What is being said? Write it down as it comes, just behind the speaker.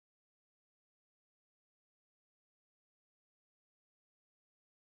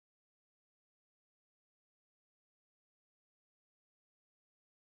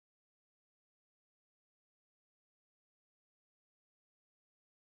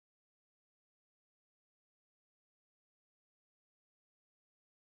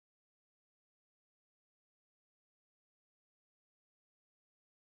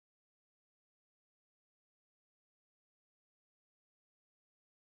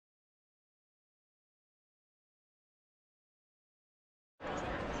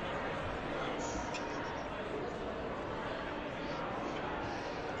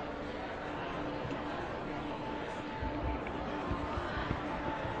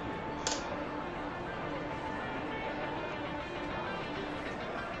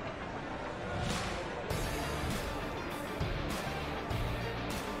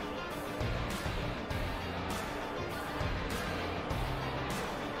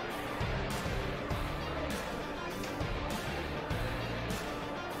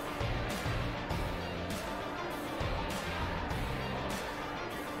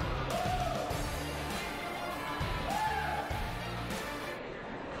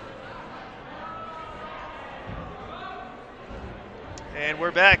And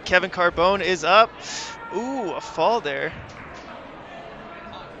we're back. Kevin Carbone is up. Ooh, a fall there.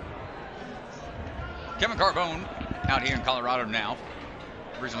 Kevin Carbone out here in Colorado now,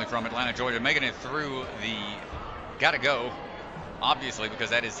 originally from Atlanta, Georgia, making it through the gotta go, obviously, because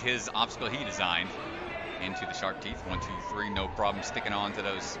that is his obstacle he designed, into the shark teeth. 1, 2, 3, no problem sticking on to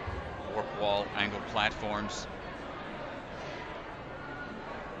those warp wall angled platforms.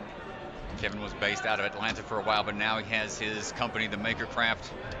 Kevin was based out of Atlanta for a while, but now he has his company, the Makercraft,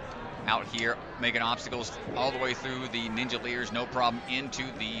 out here making obstacles all the way through the Ninja Leers, no problem, into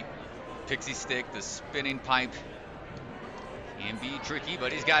the pixie stick, the spinning pipe. Can be tricky,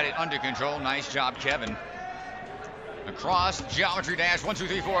 but he's got it under control. Nice job, Kevin. Across, geometry dash, 1, 2,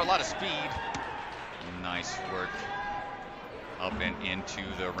 3, 4, a lot of speed. Nice work. Up and into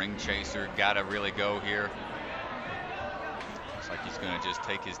the ring chaser. Gotta really go here. Looks like he's gonna just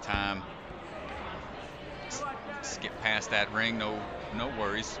take his time. Skip past that ring, no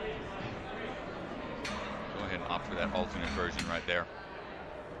worries. Go ahead and opt for that alternate version right there.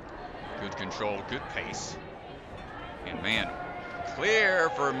 Good control, good pace. And man, clear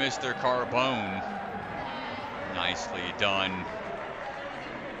for Mr. Carbone. Nicely done.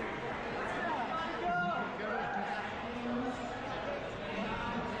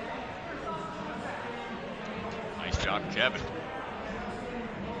 Nice job, Kevin.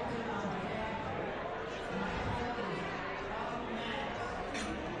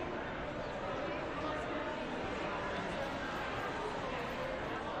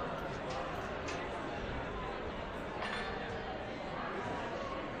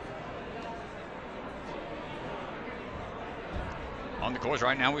 On the course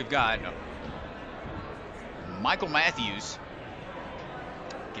right now, we've got Michael Matthews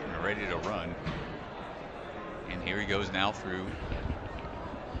getting ready to run. And here he goes now through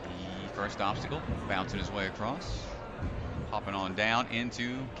the first obstacle, bouncing his way across, hopping on down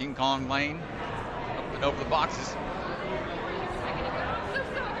into King Kong Lane, up and over the boxes.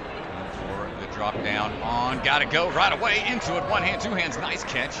 Going for the drop down on, gotta go right away into it, one hand, two hands, nice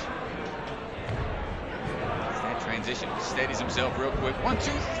catch. Transition, steadies himself real quick. 1, 2,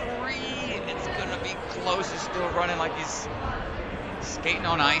 3. It's gonna be close. He's still running like he's skating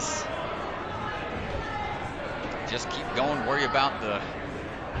on ice. Just keep going. Worry about the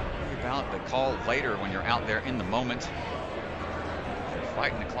call later when you're out there in the moment. You're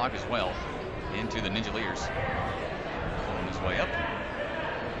fighting the clock as well. Into the Ninja Leers. Pulling his way up.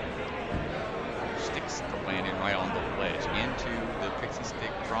 Sticks the landing right on the ledge into the pixie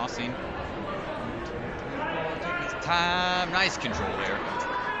stick crossing. Time, nice control there.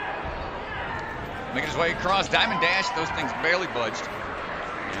 Making his way across, diamond dash, those things barely budged.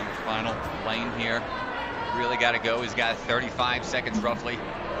 And the final lane here, really got to go. He's got 35 seconds roughly.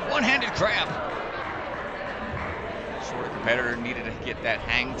 One-handed crab. Shorter competitor needed to get that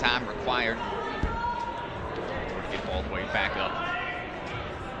hang time required to get all the way back up.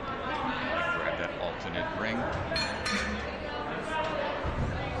 Grab that alternate ring.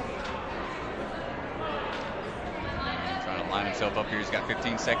 Line himself up here. He's got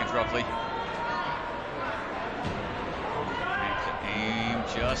 15 seconds roughly. Makes the aim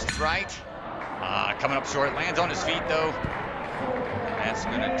just right. Coming up short. Lands on his feet though. That's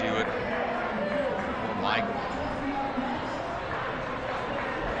gonna do it for Mike.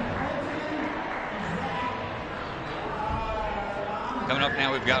 Coming up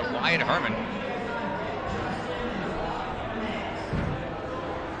now, we've got Wyatt Herman.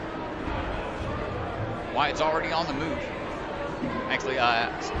 Wyatt's already on the move. Actually, I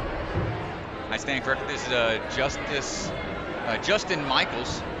stand corrected. This is Justin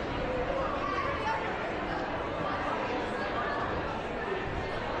Michaels.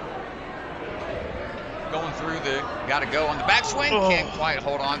 Going through the, gotta go on the backswing. Can't quite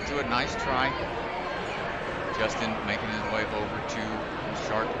hold on to it. Nice try. Justin making his way over to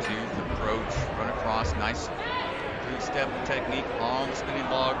shark tooth approach, run across. Nice three-step technique on the spinning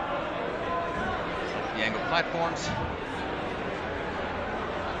log. Up the angled platforms.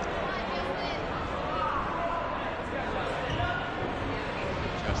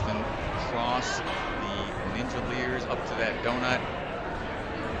 Across the Ninja Leers up to that donut.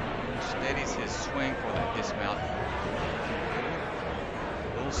 Steadies his swing for that dismount.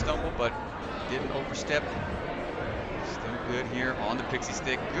 A little stumble, but didn't overstep. Still good here on the pixie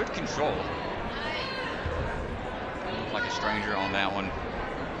stick. Good control. Looked like a stranger on that one.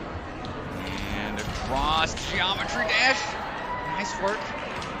 And across, geometry dash. Nice work.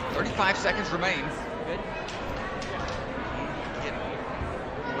 35 seconds remain. Good.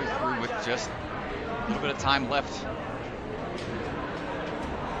 With just a little bit of time left.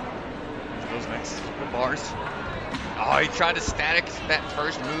 Those next couple bars. Oh, he tried to static that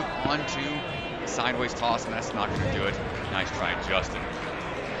first move onto the sideways toss, and that's not going to do it. Nice try, Justin.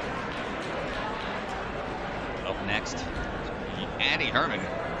 Up next, Andy Herman.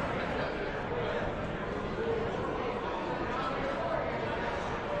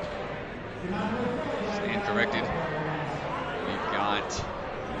 Stand corrected. We've got,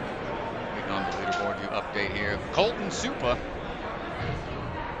 clicking on the leaderboard view update here, Colton Supa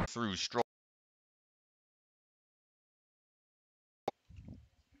through Stroll.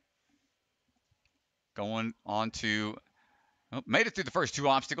 Going on to, oh, made it through the first two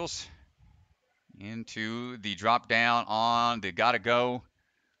obstacles. Into the drop down on the gotta go.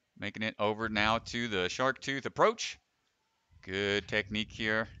 Making it over now to the shark tooth approach. Good technique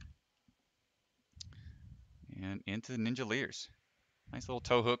here. And into the Ninja Leers. Nice little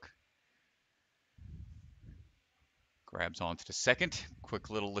toe hook. Grabs onto the second. Quick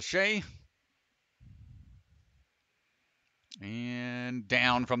little lâché. And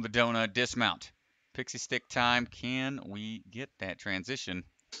down from the donut, dismount. Pixie stick time. Can we get that transition?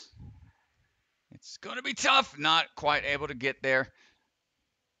 It's going to be tough. Not quite able to get there.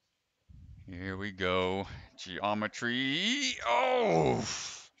 Here we go. Geometry. Oh!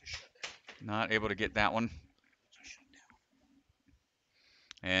 Not able to get that one.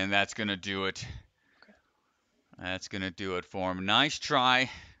 And that's going to do it. That's going to do it for him. Nice try,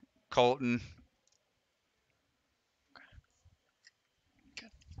 Colton.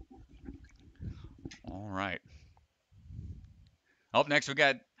 All right. Up next, we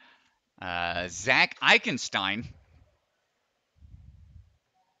got Zach Eichenstein.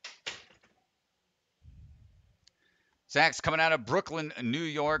 Zach's coming out of Brooklyn, New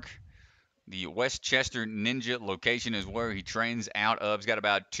York. The Westchester Ninja location is where he trains out of. He's got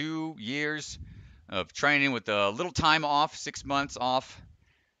about 2 years of training with a little time off, 6 months off,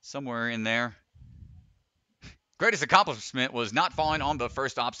 somewhere in there. Greatest accomplishment was not falling on the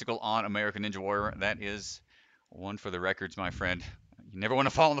first obstacle on American Ninja Warrior. That is one for the records, my friend. You never want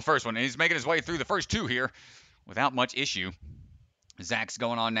to fall on the first one. And he's making his way through the first two here without much issue. Zach's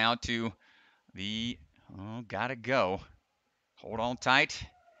going on now to the, oh, gotta go. Hold on tight.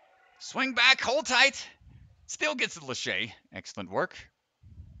 Swing back, hold tight. Still gets the lâché. Excellent work.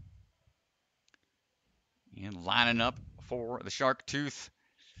 And lining up for the shark tooth.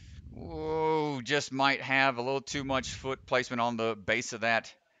 Whoa, just might have a little too much foot placement on the base of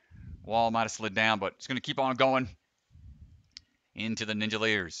that wall. Might have slid down, but it's going to keep on going into the Ninja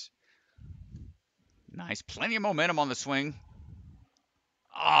Leers. Nice. Plenty of momentum on the swing.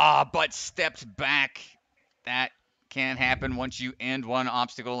 Ah, but stepped back. That can happen once you end one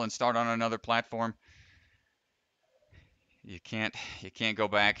obstacle and start on another platform. You can't go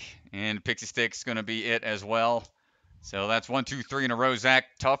back. And Pixie Stick's going to be it as well. So that's 1, 2, 3 in a row. Zach,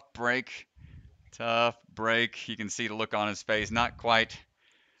 tough break. Tough break. You can see the look on his face. Not quite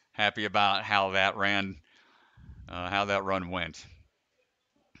happy about how that ran, how that run went.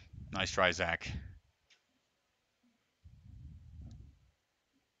 Nice try, Zach.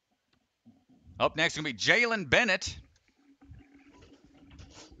 Up next is going to be Jalen Bennett.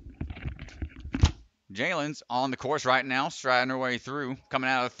 Jalen's on the course right now, striding her way through,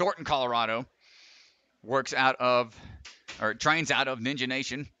 coming out of Thornton, Colorado. Works out of, or trains out of Ninja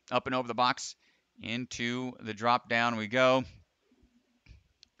Nation, up and over the box. Into the drop down we go.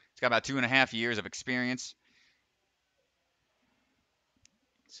 He's got about 2.5 years of experience.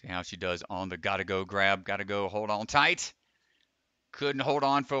 See how she does on the gotta go grab, gotta go hold on tight. Couldn't hold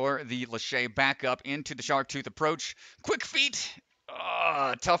on for the lâché back up into the shark tooth approach. Quick feet.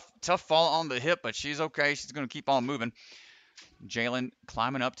 Tough fall on the hip, but she's okay. She's going to keep on moving. Jalen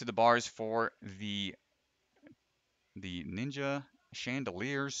climbing up to the bars for the Ninja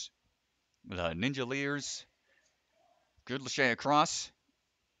Chandeliers. The Ninja Leers. Good lâché across.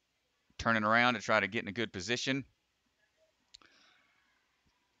 Turning around to try to get in a good position.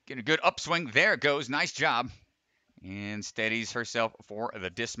 Getting a good upswing. There it goes. Nice job. And steadies herself for the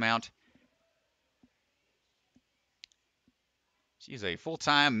dismount. She's a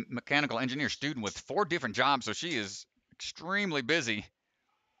full-time mechanical engineer student with 4 different jobs, so she is extremely busy.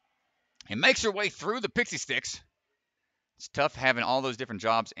 And makes her way through the pixie sticks. It's tough having all those different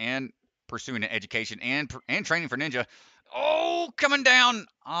jobs and pursuing an education and training for Ninja. Oh, coming down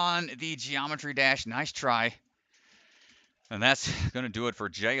on the geometry dash. Nice try. And that's going to do it for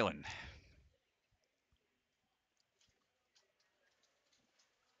Jalen.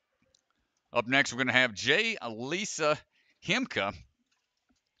 Up next, we're going to have J. Lisa Himka.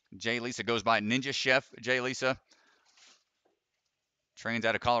 J. Lisa goes by Ninja Chef. J. Lisa trains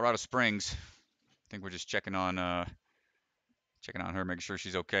out of Colorado Springs. I think we're just checking on her, making sure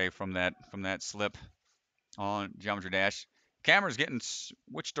she's okay from that slip. on Geometry Dash. Camera's getting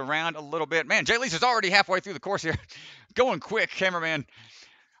switched around a little bit. Man, Jay Lisa's already halfway through the course here. Going quick, cameraman.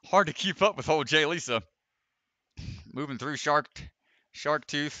 Hard to keep up with old Jay Lisa. Moving through Shark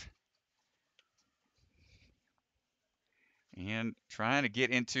Tooth. And trying to get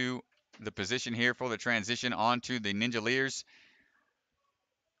into the position here for the transition onto the Ninja Lears.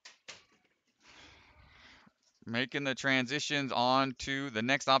 Making the transitions onto the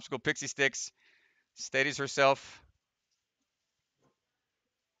next obstacle. Pixie Sticks steadies herself.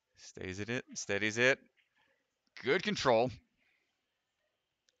 Steadies it. Good control.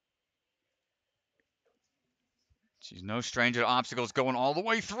 She's no stranger to obstacles, going all the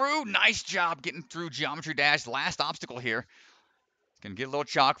way through. Nice job getting through Geometry Dash. Last obstacle here. Gonna get a little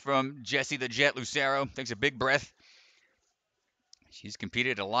chalk from Jessie the Jet Lucero. Takes a big breath. She's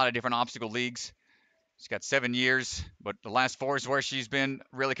competed at a lot of different obstacle leagues. She's got 7 years, but the last 4 is where she's been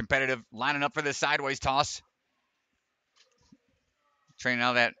really competitive, lining up for this sideways toss. Training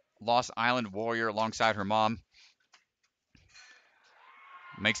out of that Lost Island Warrior alongside her mom.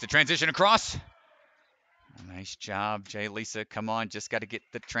 Makes the transition across. Nice job, Jay Lisa. Come on, just got to get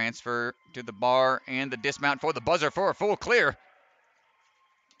the transfer to the bar and the dismount for the buzzer for a full clear.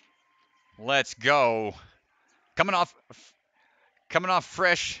 Let's go. Coming off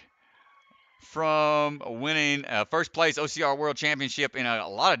fresh from winning first place OCR World Championship in a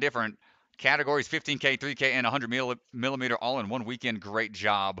lot of different categories, 15K, 3K, and 100 millimeter all in one weekend. Great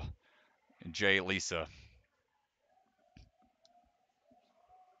job, Jay Lisa.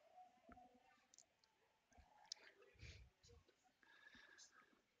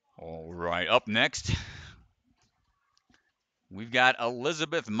 All right, up next, we've got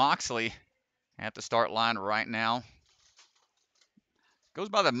Elizabeth Moxley at the start line right now. Goes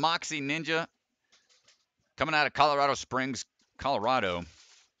by the Moxie Ninja. Coming out of Colorado Springs, Colorado.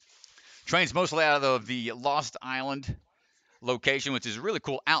 Trains mostly out of the Lost Island location, which is a really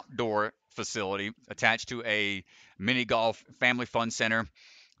cool outdoor facility attached to a mini golf family fun center.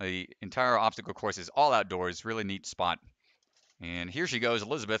 The entire obstacle course is all outdoors. Really neat spot. And here she goes,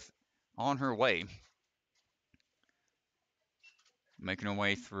 Elizabeth, on her way. Making her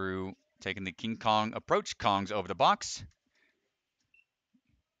way through, taking the King Kong approach Kongs over the box.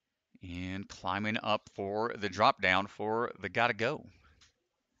 And climbing up for the drop down for the gotta go.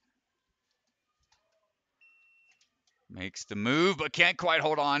 Makes the move, but can't quite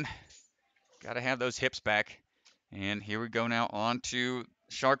hold on. Gotta have those hips back. And here we go now on to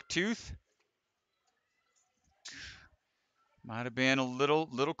Shark Tooth. Might have been a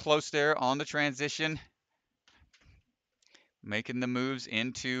little close there on the transition. Making the moves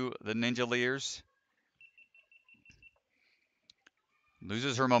into the Ninja Lears.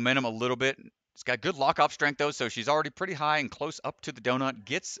 Loses her momentum a little bit. It's got good lock-off strength, though, so she's already pretty high and close up to the donut.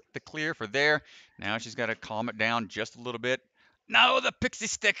 Gets the clear for there. Now she's got to calm it down just a little bit. No, the pixie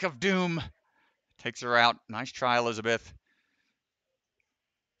stick of doom takes her out. Nice try, Elizabeth.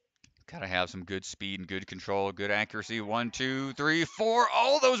 Got to have some good speed and good control, good accuracy. 1, 2, 3, 4.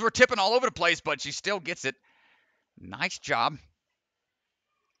 All those were tipping all over the place, but she still gets it. Nice job.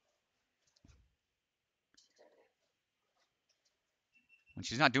 When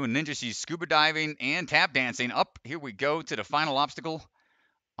she's not doing ninja, she's scuba diving and tap dancing. Up, here we go to the final obstacle.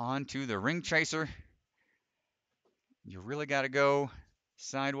 Onto the ring chaser. You really got to go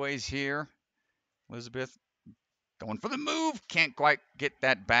sideways here. Elizabeth going for the move. Can't quite get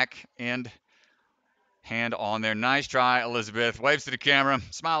that back end hand on there. Nice try, Elizabeth. Waves to the camera.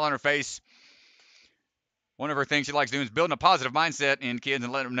 Smile on her face. One of her things she likes doing is building a positive mindset in kids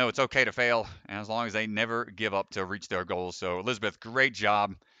and letting them know it's okay to fail, as long as they never give up to reach their goals. So, Elizabeth, great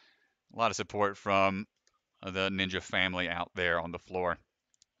job. A lot of support from the Ninja family out there on the floor.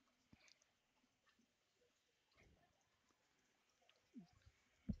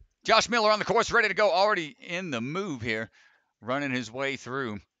 Josh Miller on the course, ready to go, already in the move here, running his way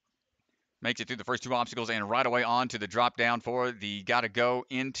through. Makes it through the first 2 obstacles and right away on to the drop down for the gotta go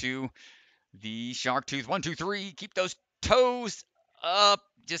into the Shark Tooth. 1, 2, 3. Keep those toes up.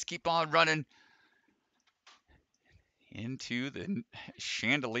 Just keep on running into the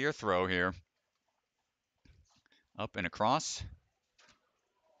chandelier throw here. Up and across.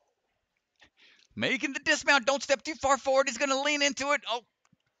 Making the dismount. Don't step too far forward. He's going to lean into it. Oh,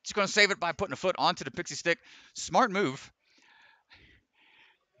 he's going to save it by putting a foot onto the pixie stick. Smart move.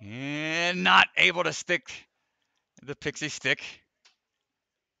 And not able to stick the pixie stick.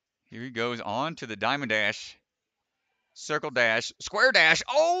 Here he goes on to the diamond dash. Circle dash. Square dash.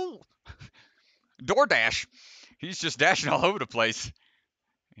 Oh! Door dash. He's just dashing all over the place.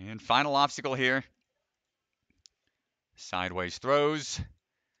 And final obstacle here. Sideways throws.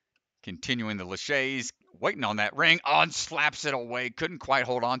 Continuing the laches. waiting on that ring. Oh, and slaps it away. Couldn't quite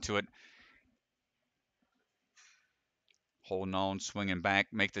hold on to it. Holding on, swinging back,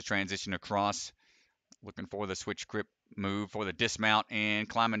 make the transition across. Looking for the switch grip move for the dismount and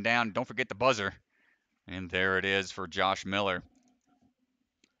climbing down. Don't forget the buzzer. And there it is for Josh Miller.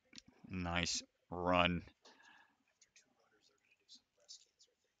 Nice run.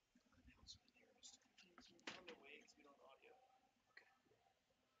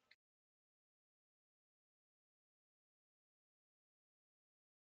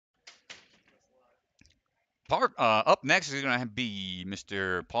 Up next is going to be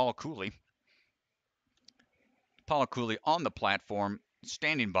Mr. Paul Cooley. Paul Cooley on the platform,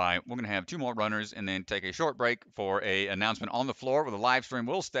 standing by. We're going to have 2 more runners and then take a short break for a announcement on the floor where the live stream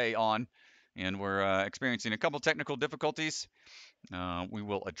will stay on. And we're experiencing a couple technical difficulties. We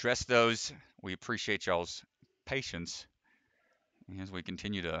will address those. We appreciate y'all's patience as we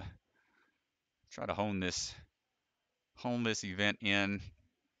continue to try to hone this event in.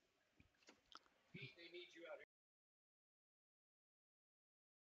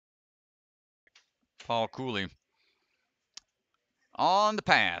 Paul Cooley on the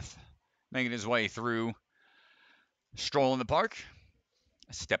path, making his way through, strolling the park,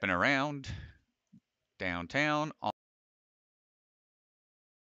 stepping around downtown,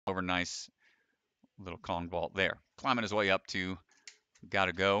 over nice little Kong vault there. Climbing his way up to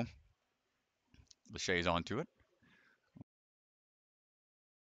Gotta Go. Lachey's onto it.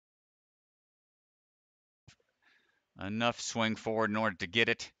 Enough swing forward in order to get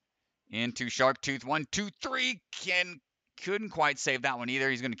it into Sharp Tooth. 1, 2, 3. Couldn't quite save that one either.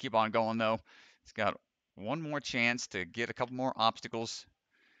 He's going to keep on going though. He's got one more chance to get a couple more obstacles.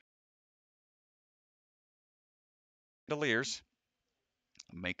 The Lears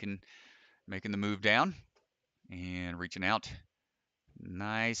making the move down and reaching out.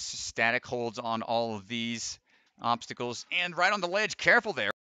 Nice static holds on all of these obstacles and right on the ledge. Careful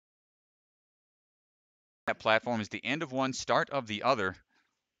there. That platform is the end of one, start of the other.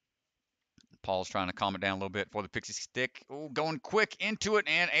 Paul's trying to calm it down a little bit for the pixie stick. Oh, going quick into it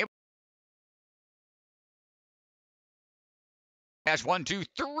and able. Dash 1, 2,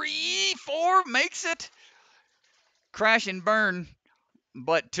 3, 4 makes it. Crash and burn,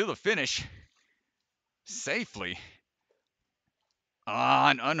 but to the finish safely.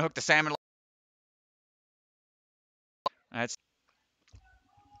 And unhook the salmon. That's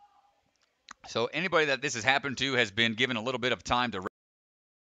so anybody that this has happened to has been given a little bit of time to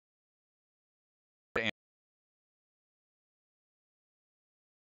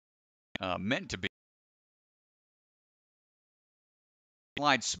meant to be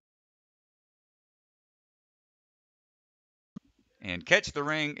slides and catch the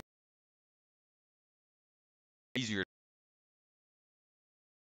ring easier.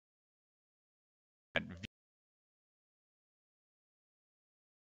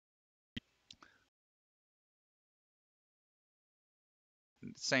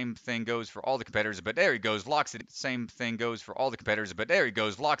 Same thing goes for all the competitors, but there he goes, locks it. Same thing goes for all the competitors, but there he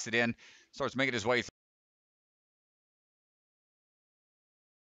goes, locks it in, starts making his way through.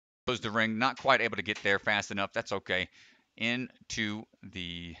 Goes the ring, not quite able to get there fast enough. That's okay. Into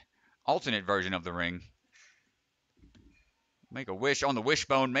the alternate version of the ring. Make a wish on the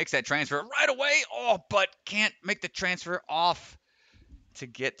wishbone, makes that transfer right away. Oh, but can't make the transfer off to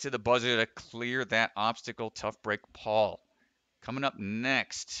get to the buzzer to clear that obstacle. Tough break, Paul. Coming up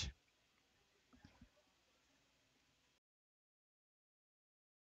next.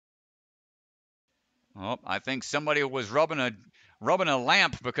 Oh, I think somebody was rubbing a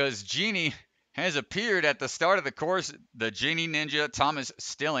lamp because Genie has appeared at the start of the course. The Genie Ninja, Thomas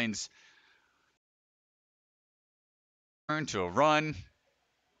Stillings. Turn to a run.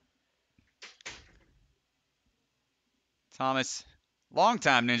 Thomas,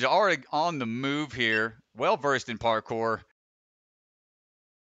 longtime ninja, already on the move here. Well versed in parkour.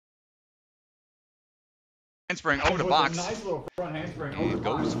 Handspring over the box. Nice little front handspring and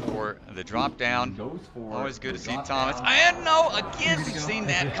goes for the drop down. Always good to see Thomas. And no, again, we've seen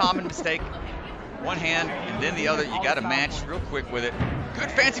that common mistake. One hand and then the other. You got to match real quick with it.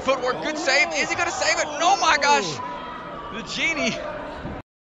 Good fancy footwork. Good save. Is he going to save it? Oh my gosh. The Genie.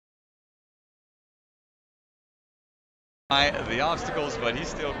 The obstacles, but he's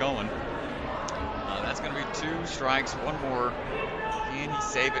still going. That's going to be 2 strikes. One more. Can he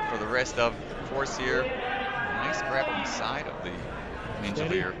save it for the rest of the course here? Nice grab on the side of the Ninja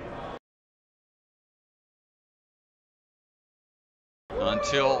Lear.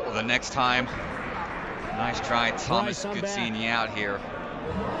 Until the next time. Nice try, Thomas. Good seeing you out here.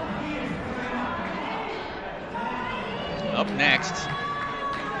 Up next.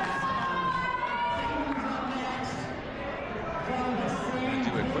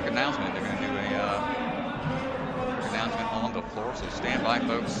 Stand by,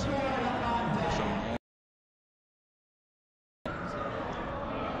 folks. Some more.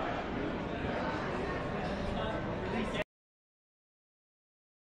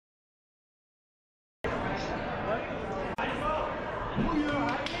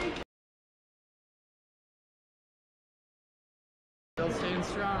 Still staying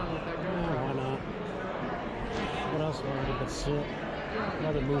strong with that going. Why not? What else do I do but sit?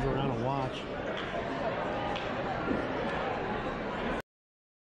 Rather move around and watch.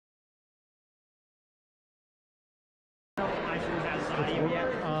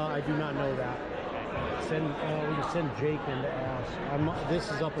 I do not know that. We can send Jake in to ask. This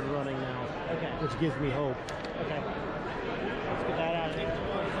is up and running now. Okay. Which gives me hope. Okay. Let's get that out of there.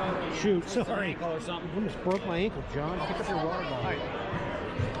 Shoot, sorry. I almost broke my ankle, John. Pick up your water bottle.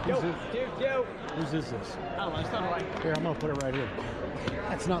 Whose is this? I don't know, it's not right. Here, I'm gonna put it right here.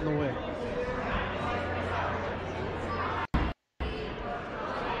 That's not in the way.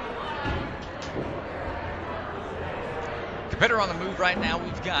 Competitor on the move right now.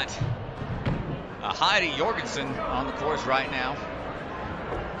 We've got Heidi Jorgensen on the course right now,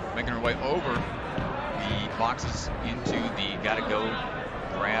 making her way over the boxes into the gotta go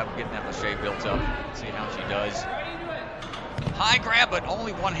grab, getting that lachey built up. See how she does. High grab, but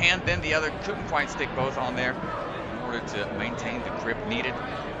only one hand, then the other. Couldn't quite stick both on there in order to maintain the grip needed.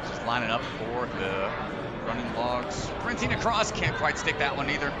 Just lining up for the running log. Sprinting across, can't quite stick that one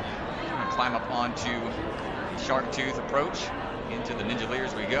either. Gonna climb up onto Shark Tooth approach. Into the Ninja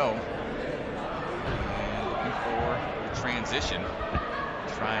Lears we go. And looking for the transition.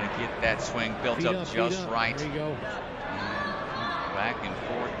 Trying to get that swing built up just right. There you go. And back and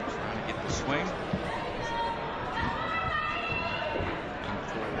forth, trying to get the swing.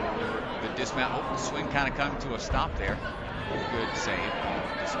 The dismount. Oh, the swing kind of coming to a stop there. Good save on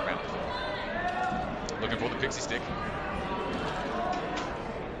the dismount. Looking for the pixie stick.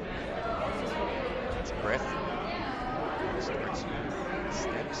 Takes a breath. Starts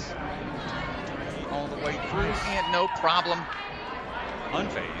steps all the way through, and no problem.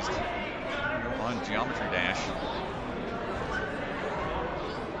 Unfazed on geometry dash.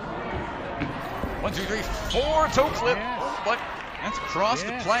 1, 2, 3, 4 toe clip. Yes. Oh, but that's across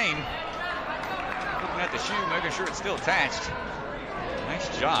the plane. Looking at the shoe, making sure it's still attached. Nice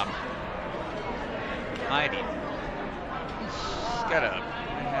job, Heidi. She's got to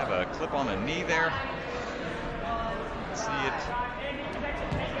have a clip on the knee there. See it.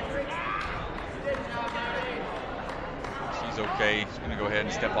 She's okay. She's going to go ahead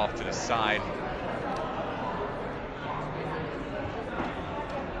and step off to the side.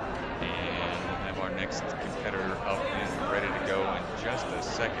 And we'll have our next competitor up and ready to go in just a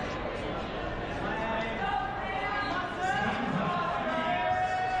second.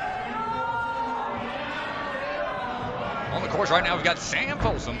 On the course right now, we've got Sam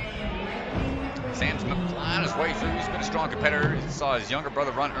Folsom. Sam's flying his way through. He's been a strong competitor. He saw his younger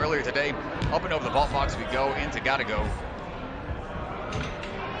brother run earlier today. Up and over the vault box we go into gotta go.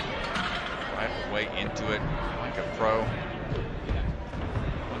 Right away into it like a pro. 1,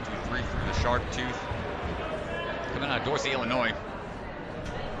 2, 3 through the Shark Tooth. Coming out of Dorsey, Illinois.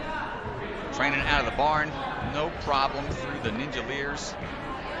 Training out of the barn. No problem through the Ninja Lears.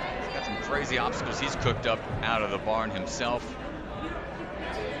 He's got some crazy obstacles he's cooked up out of the barn himself.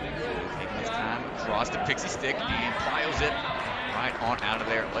 Time across the pixie stick and piles it right on out of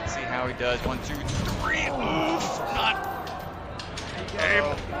there. Let's see how he does. 1, 2, 3. Oof, not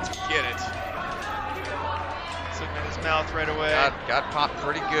able to get it. Sitting in his mouth right away. Got popped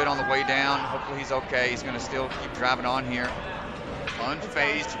pretty good on the way down. Hopefully he's okay. He's going to still keep driving on here.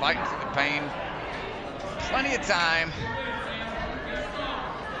 Unfazed, fighting through the pain. Plenty of time.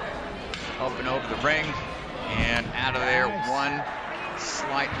 Up and over the ring and out of there. One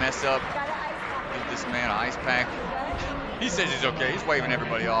slight mess up. Give this man an ice pack. He says he's okay. He's waving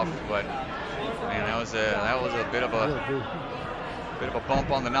everybody off, but man, that was a bit of a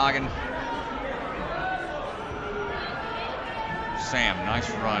bump on the noggin. Sam, nice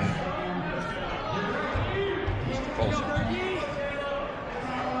run. Mr. Folsom.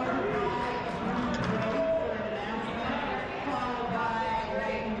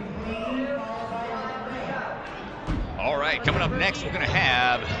 All right, coming up next, we're gonna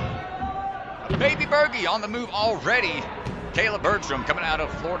have Baby Bergie on the move already. Caleb Bergstrom coming out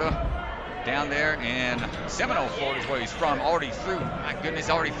of Florida, down there in Seminole, Florida is where he's from. Already through, my goodness,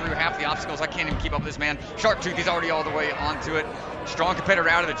 already through half the obstacles. I can't even keep up with this man. Shark Tooth, he's already all the way onto it. Strong competitor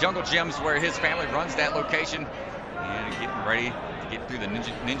out of the Jungle Gyms where his family runs that location. And getting ready to get through the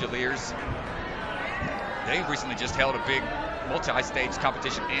Ninja Lears. They recently just held a big multi-stage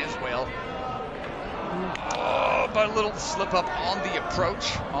competition as well. Oh, but a little slip up on the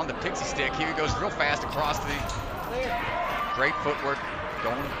approach on the pixie stick. Here he goes real fast across the great footwork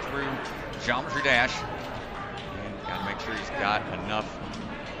going through geometry dash. And got to make sure he's got enough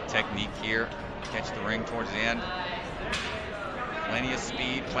technique here. Catch the ring towards the end. Plenty of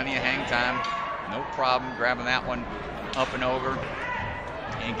speed, plenty of hang time. No problem grabbing that one up and over.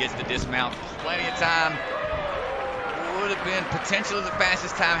 And gets the dismount. Plenty of time. Would have been potentially the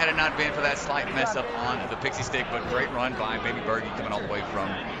fastest time had it not been for that slight mess up on the pixie stick, but great run by Baby Bergie coming all the way from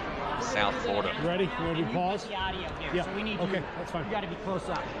South Florida. Ready? You want to do pause? Yeah. So we need okay, that's fine. You got to be close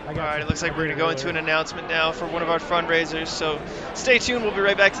up. All right, it looks like we're going to go into an announcement now for one of our fundraisers. So stay tuned. We'll be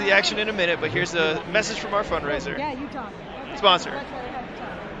right back to the action in a minute, but here's a message from our fundraiser. Yeah, you talk. Okay. Sponsor. That's why I have to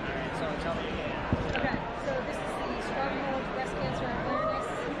talk. Okay, so this is the Stronghold Breast Cancer Awareness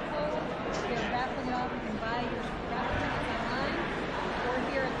poll. They're raffling off. You can buy your raffle tickets online or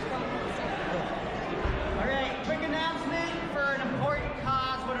here at Stronghold Center. All right, quick announcement for an important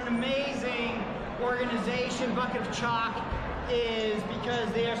cause. What an amazing organization Bucket of Chalk is,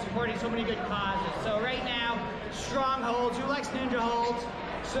 because they are supporting so many good causes. So right now, Strongholds, who likes ninja holds?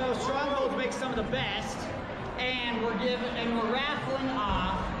 So Strongholds makes some of the best, and we're raffling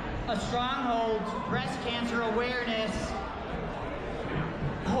off a Strongholds breast cancer awareness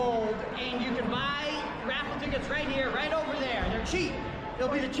hold, and you can buy raffle tickets right here, right over there. They're cheap.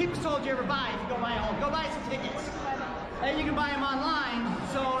 It'll be the cheapest hold you ever buy if you go buy a hold. Go buy some tickets. And you can buy them online,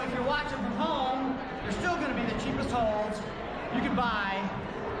 so if you're watching from home, they're still going to be the cheapest holds you can buy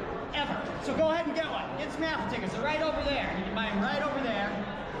ever. So go ahead and get one. Get some raffle tickets. They're right over there. You can buy them right over there.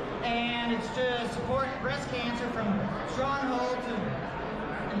 And it's to support breast cancer from Stronghold to...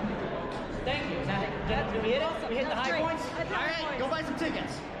 Thank you. Is that it? Did we hit it? We hit the high points? All right, go buy some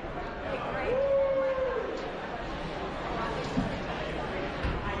tickets.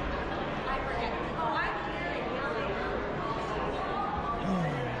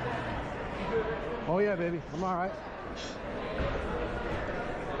 Oh yeah, baby. I'm all right.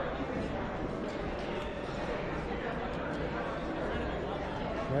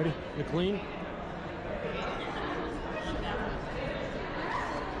 Ready? You clean?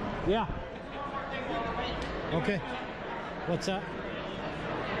 Yeah. Okay. What's that?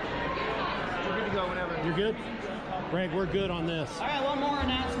 We're good to go whenever. You're good? Greg, we're good on this. All right, one more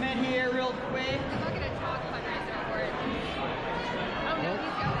announcement here real quick. Look at a talk fundraiser for it. Oh, no,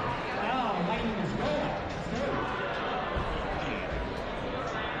 he's going. Oh, lightning is good.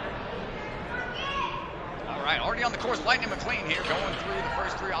 All right, already on the course, Lightning McLean here, going through the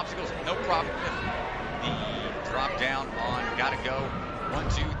first three obstacles, no problem. The drop down on Gotta Go, 1,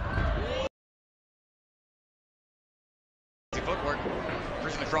 2. Footwork,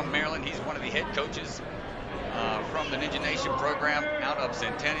 originally from Maryland. He's one of the head coaches from the Ninja Nation program out of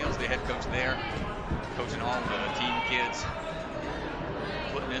Centennials, the head coach there, coaching all the team kids,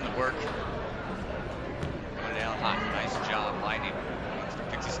 putting in the work. Coming down hot, nice job, Lightning.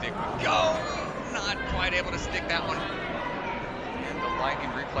 Pixie stick would go. Not quite able to stick that one. And the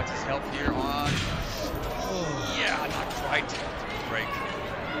Lightning reflexes help here on. Yeah, not quite. Break.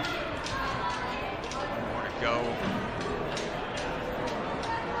 One more to go.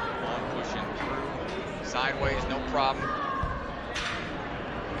 One pushing through. Sideways, no problem.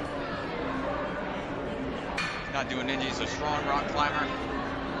 Not doing ninja, he's a strong rock climber.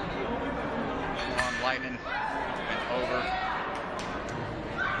 On Lightning and over.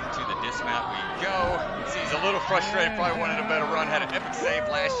 To the dismount we go. See, he's a little frustrated, probably wanted a better run. Had an epic save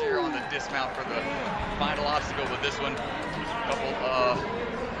last year on the dismount for the final obstacle, but this one, a couple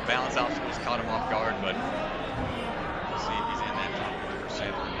balance obstacles caught him off guard, but we'll see if he's in that top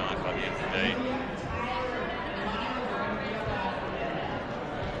 1% or not by the end of the day.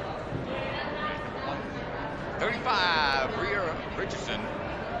 $35, Bria Richardson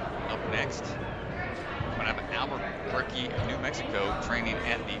up next. Coming out of Albuquerque, New Mexico, training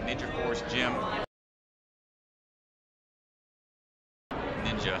at the Ninja Force Gym.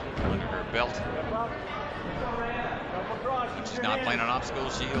 Ninja under her belt. When she's not playing on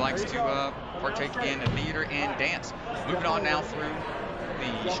obstacles, she likes to partake in theater and dance. Moving on now through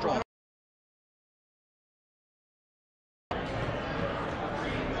the strong.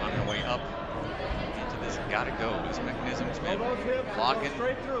 Climbing her way up into this Gotta Go. This mechanism's been blocking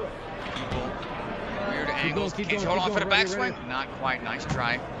people. Weird angles. Can she hold on for the backswing? Not quite. Nice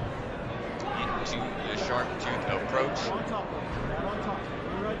try. Into the sharp tooth approach.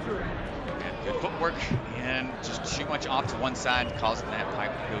 And good footwork. And just too much off to one side, causing that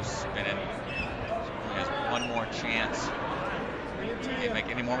pipe to go spinning. She has one more chance. Can't make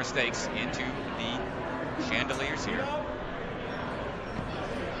any more mistakes into the chandeliers here.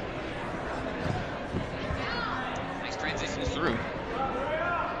 is through.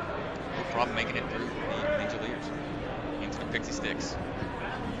 No problem making it through the Ninja Leaders into the Pixie Sticks.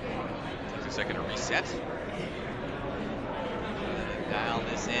 Takes a second to reset. Dial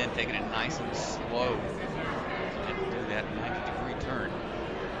this in, taking it nice and slow. And do that 90-degree turn.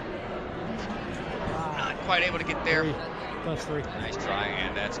 Not quite able to get there. +3. Nice try,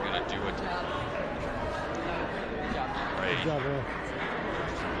 and that's going to do it. Great. Good job, Will.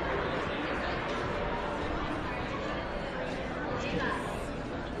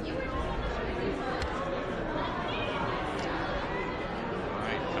 All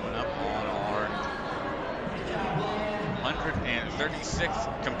right, coming up on our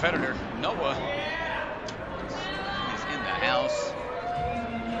 136th competitor, Noah, is in the house.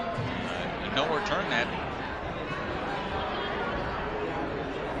 Noah turned that.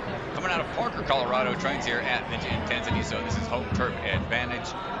 Coming out of Parker, Colorado, trains here at Ninja Intensity, so this is home turf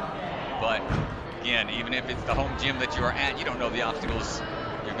advantage. But again, even if it's the home gym that you are at, you don't know the obstacles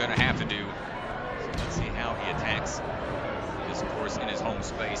you're going to have to do. So let's see how he attacks this course in his home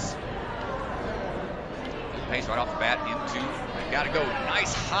space. Pace right off the bat into, got to go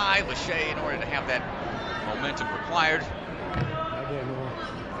nice high lache in order to have that momentum required.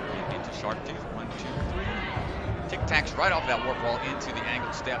 And into sharp teeth, 1, 2, 3. Tic-tacs right off that warp wall into the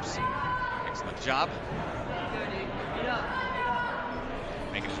angled steps. Excellent job.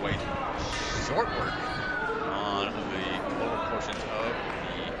 Making his way short work on the lower portions of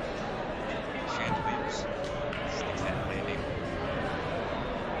the chandeliers. Sticks that landing.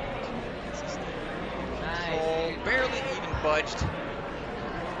 Oh, barely even budged.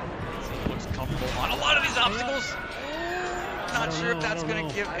 He looks comfortable on a lot of these obstacles. Not sure if that's going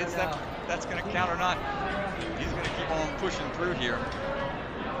to give, that's going to count or not. He's going to keep on pushing through here.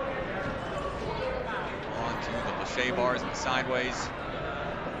 On to the lache bars and sideways.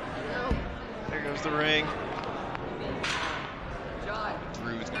 There goes the ring.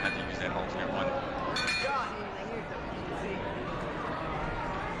 Drew's going to have to use that alternate one.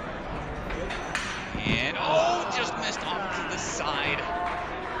 And, oh, just missed off to the side.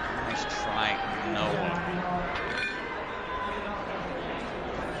 Nice try, Noah.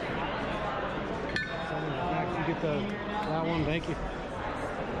 You get that one, thank you.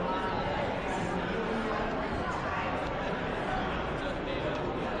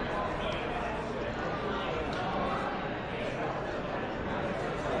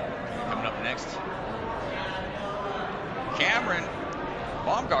 Coming up next, Cameron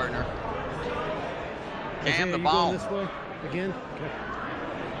Baumgartner. Cam the Baum. This way again. Okay.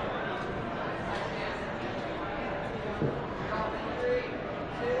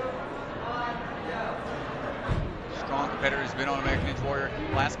 Strong competitor, has been on American Ninja Warrior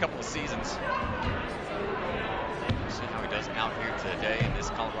last couple of seasons. See how he does out here today in this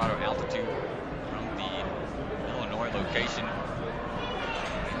Colorado altitude from the Illinois location.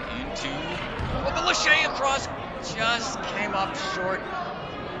 And into the lache across, just came up short.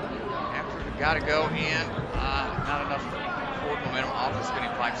 After it got to go in, not enough forward momentum off the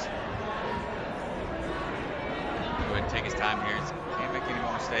spinning pipes. Go ahead and take his time here. Can't make any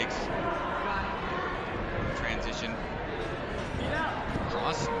more mistakes. Transition.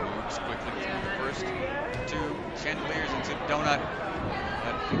 Cross moves quickly through the first 2 chandeliers into the donut. I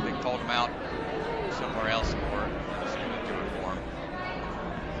think they called him out somewhere else or just couldn't do it for him.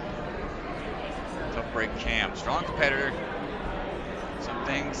 Tough break Cam. Strong competitor. Some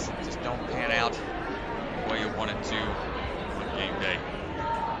things just don't pan out the way you want it to on game day.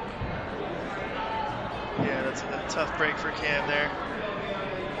 Yeah, that's a tough break for Cam there.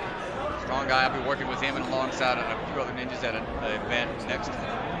 Strong guy. I'll be working with him and alongside a few other ninjas at an event next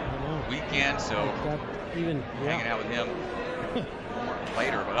weekend, so hanging out with him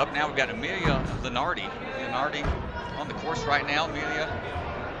later. But up now we've got Amelia Lenardi. Lenardi on the course right now. Amelia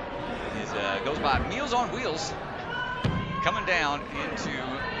goes by Meals on Wheels. Coming down into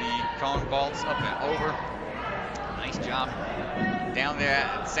the Kong vaults up and over. Nice job down there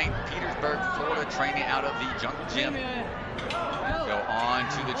at St. Petersburg, Florida, training out of the Jungle Gym. Go on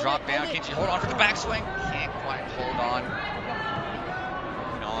to the drop down. Can she hold on for the backswing? Can't quite hold on.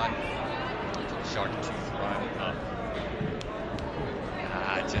 Moving on to the shark tooth run up.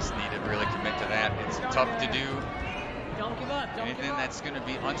 I just need to really commit to that. It's tough to do. Don't give up. Anything that's going to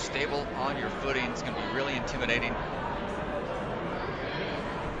be unstable on your footing is going to be really intimidating.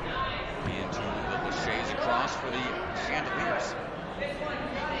 Into the laches across for the chandeliers.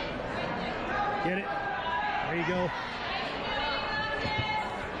 Get it. There you go.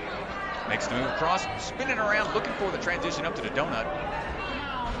 Makes the move across, spinning around, looking for the transition up to the donut.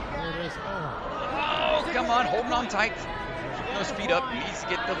 There it is. Oh, come on, holding on tight. Keeping those feet up, needs to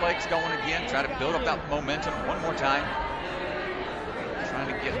get the legs going again. Try to build up that momentum one more time. Trying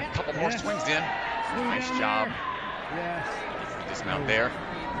to get a couple more swings in. Nice job. Yes. Dismount there.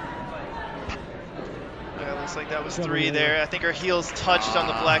 Yeah, looks like that was 3 there. I think her heels touched on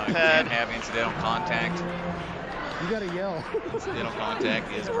the black pad. Can't have incidental contact. You gotta yell. Incidental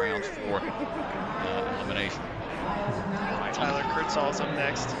contact is grounds for elimination. Tyler Kurtzall's up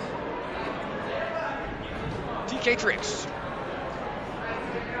next. DK Tricks.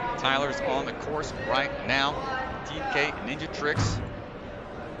 Tyler's on the course right now. DK Ninja Tricks.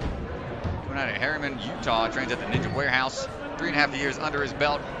 Coming out of Harriman, Utah. Trains at the Ninja Warehouse. 3.5 years under his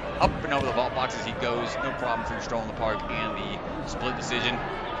belt. Up and over the vault boxes he goes. No problem through Stroll in the Park and the split decision.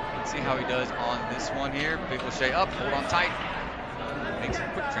 Let's see how he does on this one here. Big Lachey up, hold on tight. Makes a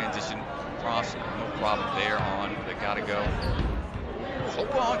quick transition across. No problem there on the gotta go.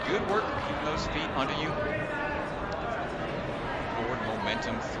 Hold on, good work. Keeping those feet under you. Forward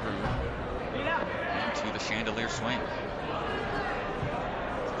momentum through into the chandelier swing.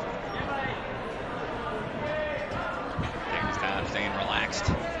 Taking his time, staying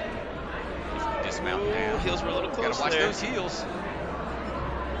relaxed. Dismount now. Heels were a little close. Gotta watch there. those heels.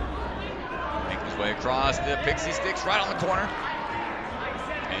 Making his way across the pixie sticks right on the corner.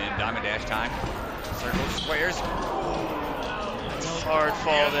 And diamond dash time. Circle squares. Hard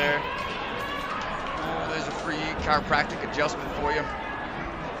fall there. Oh, there's a free chiropractic adjustment for you.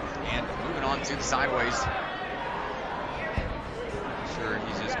 And moving on to the sideways. Sure,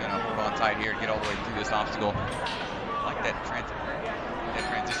 he's just gonna hold on tight here and get all the way through this obstacle. I like that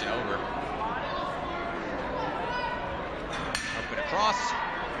transition over. Up and across.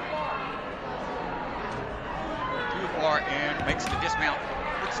 Too far and makes the dismount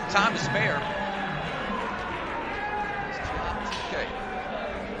with some time to spare. Okay.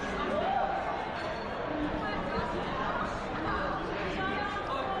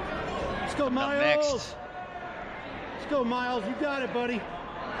 Let's go, Miles. Next. Let's go, Miles. You got it, buddy.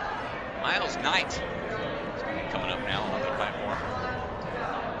 Miles Knight is going to be coming up now on the platform.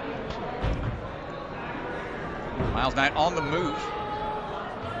 Miles Knight on the move.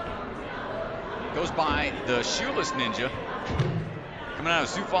 Goes by the Shoeless Ninja. Coming out of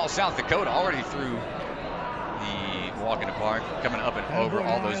Sioux Falls, South Dakota, already through the walk in the park. Coming up and over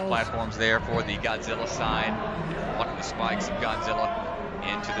all those platforms there for the Godzilla side. Walking the spikes of Godzilla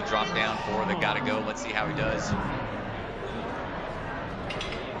into the drop down for the gotta go. Let's see how he does.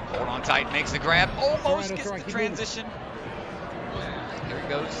 Hold on tight, makes the grab, almost gets the transition. There he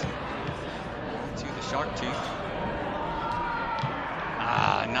goes to the shark tooth.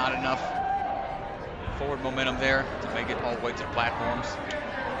 Not enough forward momentum there to make it all the way to the platforms.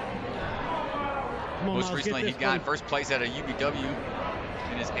 Most recently, he got first place at a UBW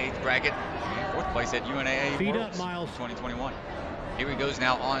in his 8th bracket, and 4th place at UNAA Feet Worlds up, Miles. 2021. Here he goes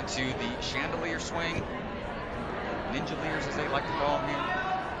now on to the chandelier swing. Ninja-leers, as they like to call them here.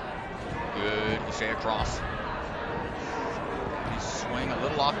 Good Lachey across. He swing a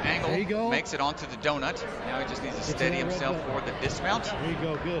little off angle. There you go. Makes it onto the donut. Now he just needs to steady himself for the dismount. There you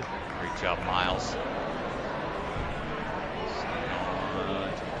go, good. Great job, Miles.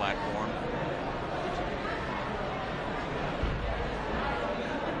 To the platform.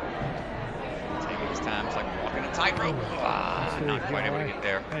 Taking his time, it's like walking a tightrope. Not quite able to get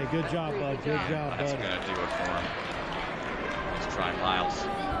there. Hey, good job, bud. Good job, That's bud. going to do it for him. Let's try Miles.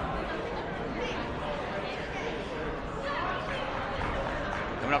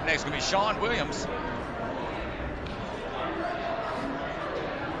 Coming up next is going to be Sean Williams.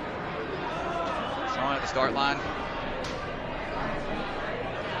 Sean at the start line.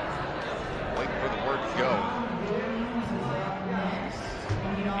 Waiting for the word to go.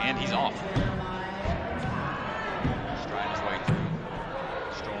 And he's off. Striding his way through.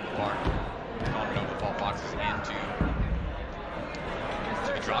 Strolling the park. Coming over the ball boxes into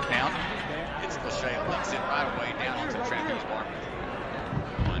the drop down. Hits Lachey, links it right away down onto the trapeze bar.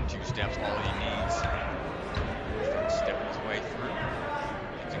 1-2 steps, all he needs. Stepping his way through.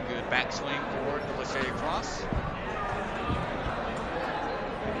 It's a good backswing forward to Lachey across.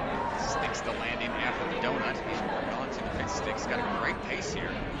 Sticks the landing after the donut. He's working on to the fence sticks. Got a great pace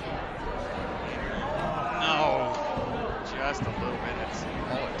here. No, just a little bit. That's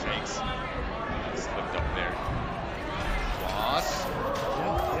all it takes. Slipped up there. Cross.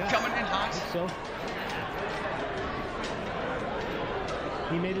 Yeah. Coming in hot. So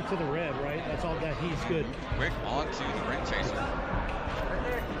he made it to the red, right? That's all that he's good. Quick onto the ring chaser.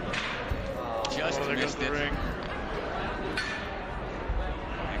 Just missed it.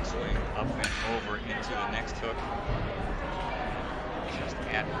 Next swing up and over into the next hook. Just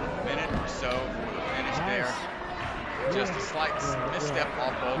at a minute or so for the finish there. Just a slight misstep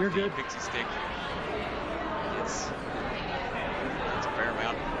off of the pixie stick. It's a fair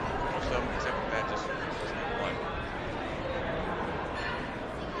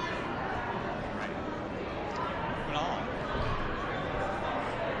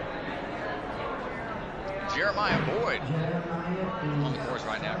Jeremiah Boyd on the course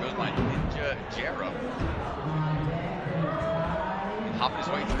right now. Goes by Ninja Jera. Hopping his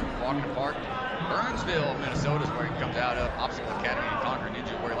way through Faulkner Park. Burnsville, Minnesota is where he comes out of. Obstacle Academy in Concord,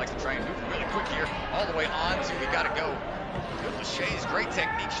 Ninja, where he likes to train. Moving really quick here, all the way on to We Gotta Go. Good Lachey's, great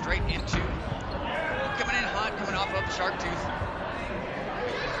technique, straight into. Coming in hot, coming off of the shark tooth.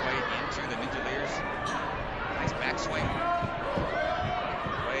 Making his way into the Ninja Lears. Nice backswing.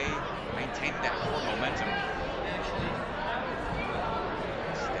 Way maintaining that forward momentum.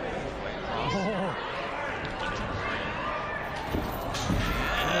 Stepping his way across.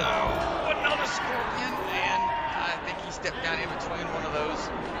 Another scorpion, and I think he stepped down in between one of those.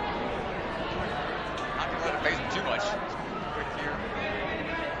 Not gonna let it phase him too much. Quick here.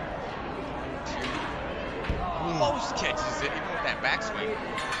 Almost catches it, even with that backswing.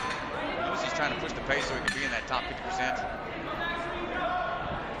 He was just trying to push the pace so he could be in that top 50%.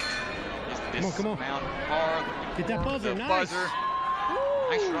 Come on. Hard. Get that buzzer, The nice. buzzer.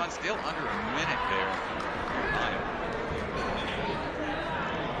 Nice run, still under a minute there.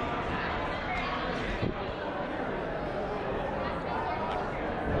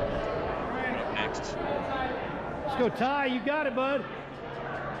 Next. Let's go, Ty. You got it, bud.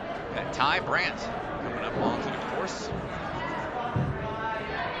 Got Ty Brandt coming up onto the course.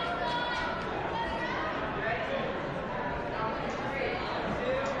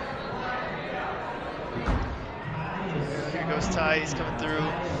 Here goes Ty. He's coming through.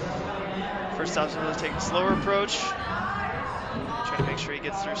 First stop's really taking a slower approach. Trying to make sure he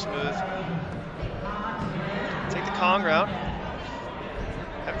gets through smooth. Take the Kong route.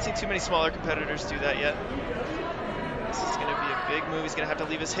 Haven't seen too many smaller competitors do that yet. This is going to be a big move. He's going to have to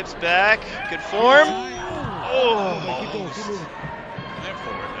leave his hips back. Good form. Oh, Keep going, keep moving. Live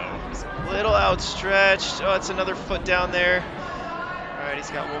forward though. a little outstretched. Oh, it's another foot down there. All right, he's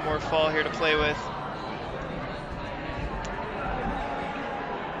got one more fall here to play with.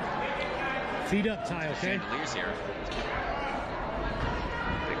 Feet up, Ty, okay? Chandeliers here.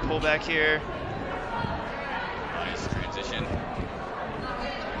 Big pullback here. Nice transition.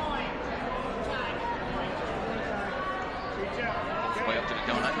 Way up to the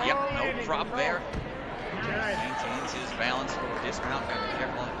donut. Yep, no drop there. Maintains his balance for dismount. Gotta be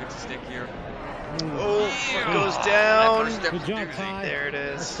careful on the pixie stick here. Oh, foot goes That down. first step Good was job, doozy. Ty. There it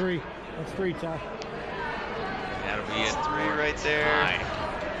is. That's three. That's three, Ty. That'll be it. Three right there.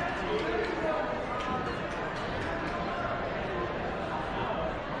 Ty.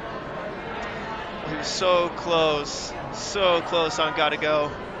 He was so close on Gotta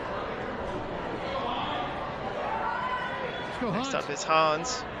Go. Let's go, Next Hans. up is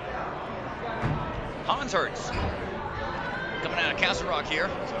Hans. Hans Hertz. Coming out of Castle Rock here.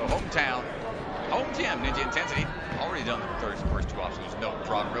 So hometown. Home gym, Ninja Intensity. Already done the first two obstacles. No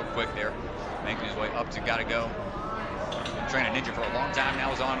problem. Real quick there. Making his way up to Gotta Go. Been training Ninja for a long time. Now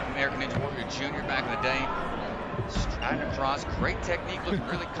was on American Ninja Warrior Junior back in the day. Striding across. Great technique. Looking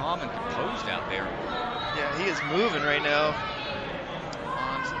really calm and composed out there. Yeah, he is moving right now.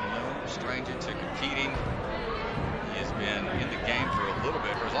 Hans, no stranger to competing. He has been in the game for a little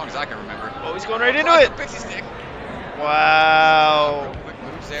bit, for as long as I can remember. Oh, he's going right into Across it. the pixie stick. Wow. Real quick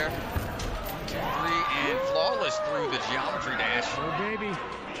moves there. 2, 3, and flawless through the geometry dash. Oh, baby.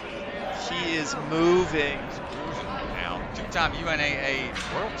 He is moving. He's cruising now. Two-time UNAA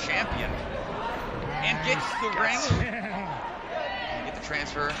world champion. And gets the ring. Yeah. Get the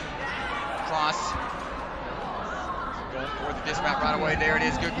transfer. Cross. Going for the dismount right away. There it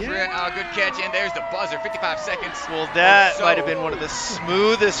is. Good good catch. And there's the buzzer. 55 seconds. Well, that So- might have been one of the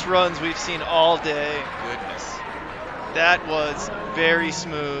smoothest runs we've seen all day. Goodness. That was very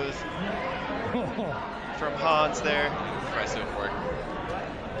smooth from Hans there. Impressive work.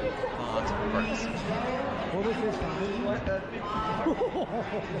 Hans Hertz. What was this?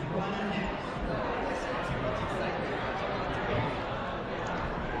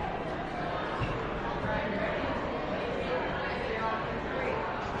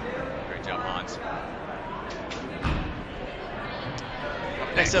 Great job, Hans.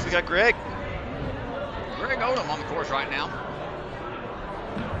 Next up, we got Greg. Greg Odom on the course right now.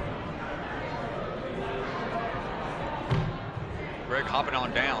 Greg hopping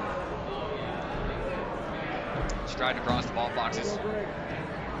on down. Striding across the ball boxes.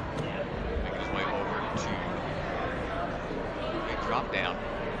 Making his way over to a drop down.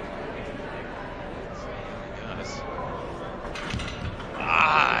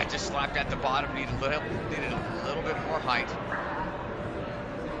 Just slapped at the bottom. Needed a little bit more height.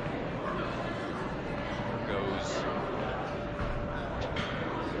 Goes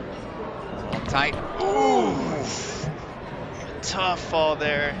all tight. Ooh. Tough fall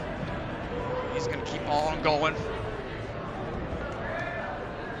there. He's going to keep on going.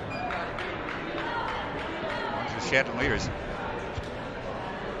 On to the chandeliers.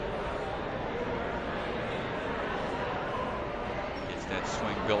 Gets that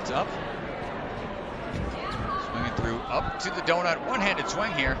swing built up. Swinging through up to the donut. One-handed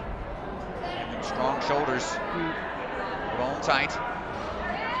swing here. Strong shoulders. Hold on tight.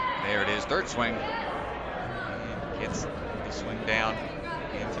 There it is. Third swing. And gets the swing down.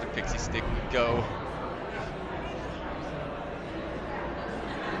 Into the pixie stick we go.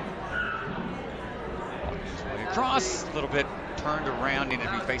 Across a little bit, turned around, needed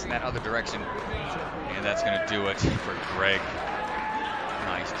to be facing that other direction, and that's going to do it for Greg.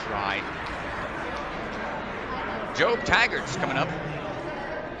 Nice try. Job Taggart's coming up.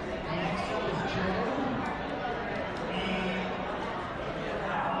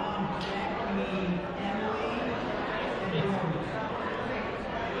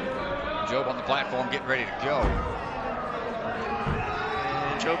 Job on the platform, getting ready to go.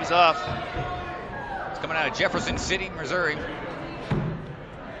 And Job is off. It's coming out of Jefferson City, Missouri.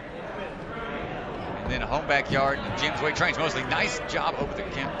 And then a home backyard. Jim's weight trains mostly. Nice job over the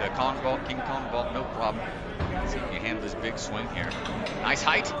King Kong vault, no problem. See if you can handle this big swing here. Nice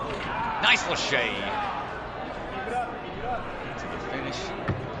height. Nice Lachey. To the finish.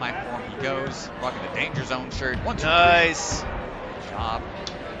 Platform he goes. Rocking the Danger Zone shirt. 1, 2, 3. Nice. Good job.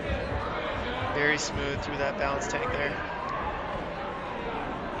 Very smooth through that balance tank there.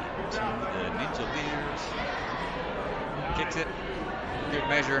 To the Ninja Leaders. Kicks it. Good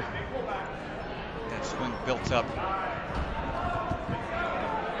measure. That swing built up. A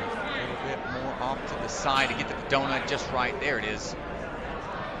little bit more off to the side to get to the donut just right. There it is.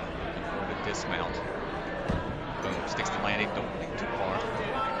 For the dismount. Boom. Sticks the landing. Don't think too far.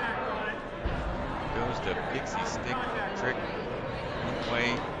 Goes the pixie stick trick. One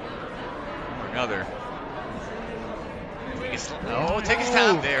way. Another. Take his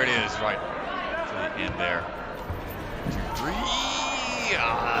time. There it is, right to the end there. 2, 3.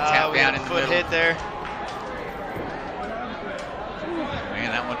 Tap down in the foot middle. hit there.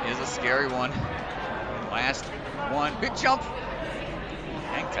 Man, that one is a scary one. And last one, big jump.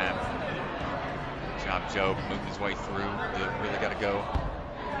 Hang time. Good job, Joe, moving his way through. Really got to go.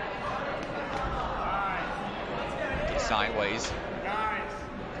 Get sideways.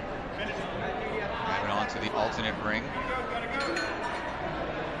 Moving on to the alternate ring.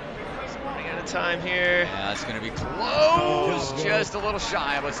 Running out of time here. Yeah, it's going to be close. Just a little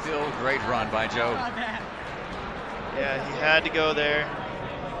shy, but still a great run by Joe. Yeah, he had to go there.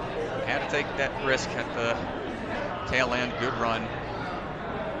 Had to take that risk at the tail end. Good run.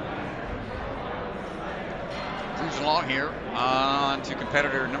 Cruising along here on to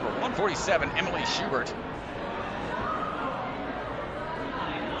competitor number 147, Emily Schubert.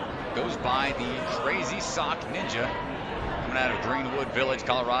 Goes by the Crazy Sock Ninja. Coming out of Greenwood Village,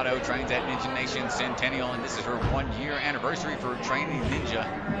 Colorado. Trains at Ninja Nation Centennial, and this is her 1-year anniversary for training Ninja.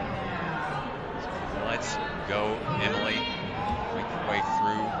 So let's go, Emily. Make your way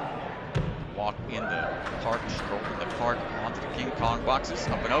through. Walk in the park, stroll in the park onto the King Kong boxes,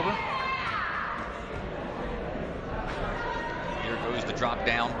 up and over. Here goes the drop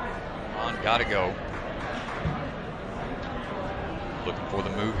down on Gotta Go. Looking for the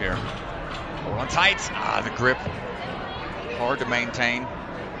move here. Hold on tight. The grip. Hard to maintain.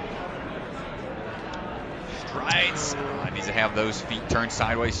 Strides. Needs to have those feet turned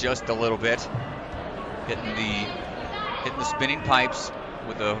sideways just a little bit. Hitting the spinning pipes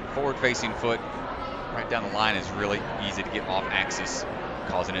with the forward-facing foot right down the line is really easy to get off axis,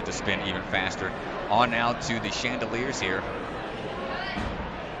 causing it to spin even faster. On now to the chandeliers here. A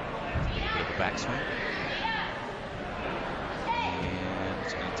bit of a backswing.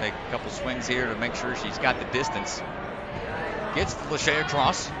 Take a couple swings here to make sure she's got the distance. Gets the Lachey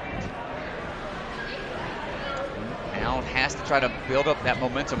across. Now has to try to build up that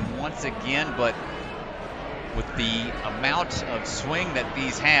momentum once again, but with the amount of swing that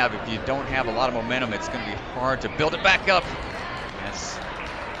these have, if you don't have a lot of momentum, it's going to be hard to build it back up. That's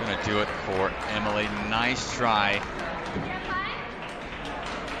going to do it for Emily. Nice try.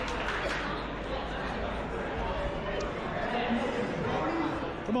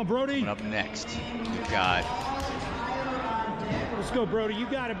 Come on, Brody. Coming up next, we've got... Let's go, Brody. You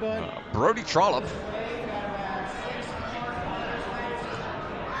got it, bud. Brody Trollope.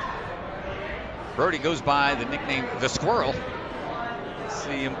 Brody goes by the nickname The Squirrel.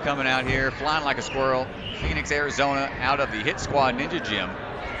 See him coming out here, flying like a squirrel. Phoenix, Arizona, out of the Hit Squad Ninja Gym.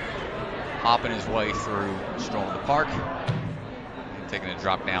 Hopping his way through, strolling the park. And taking a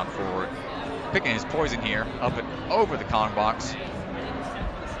drop down forward. Picking his poison here, up and over the Kong box.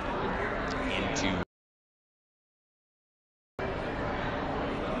 into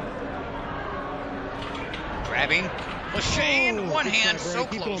grabbing. Lachine, one good hand, try, so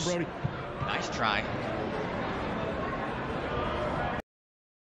Brody. Keep close. going, Brody. Nice try.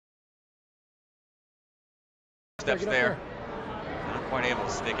 Steps Get up there. Not quite able to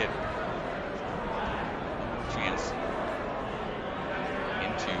stick it. Chance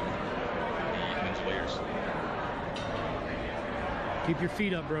into the Mensaleers. Keep your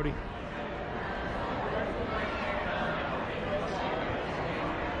feet up, Brody.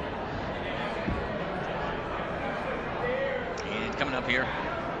 And coming up here.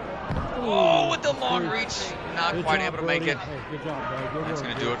 Oh, with the long reach. Not Good quite job, able to make Brody. it. Hey, good job, Brody. Good That's work,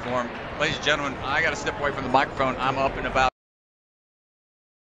 going to do dude. it for him. Ladies and gentlemen, I got to step away from the microphone. I'm up and about.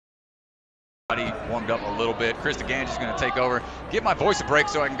 Body warmed up a little bit. Chris DeGange is going to take over, give my voice a break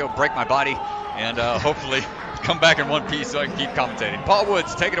so I can go break my body, and hopefully come back in one piece so I can keep commentating. Paul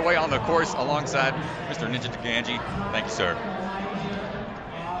Woods, take it away on the course alongside Mr. Ninja DeGange. Thank you, sir.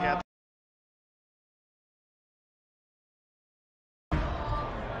 Yeah.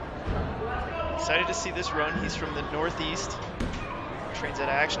 Excited to see this run. He's from the Northeast. Trains at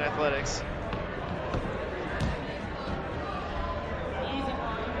Action Athletics.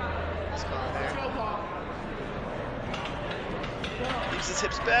 Let's go there. Leaves his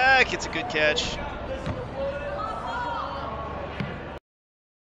hips back. It's a good catch.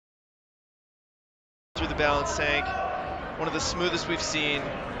 Through the balance tank. One of the smoothest we've seen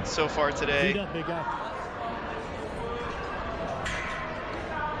so far today. Feet up, big guy.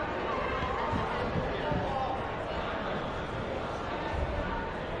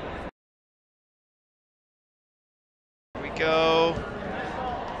 Here we go.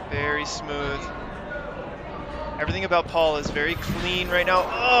 Very smooth. Everything about Paul is very clean right now.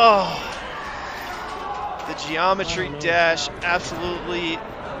 Oh! The geometry dash absolutely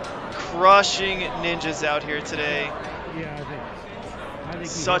crushing ninjas out here today. Yeah, I think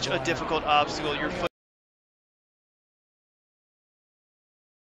Such a difficult obstacle. Your foot.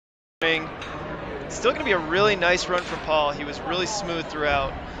 Still going to be a really nice run from Paul. He was really smooth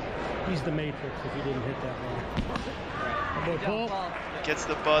throughout. He's the Matrix if he didn't hit that one. Boy, Paul. Gets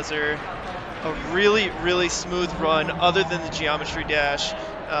the buzzer. A really, really smooth run other than the geometry dash.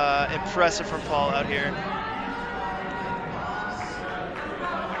 Impressive from Paul out here.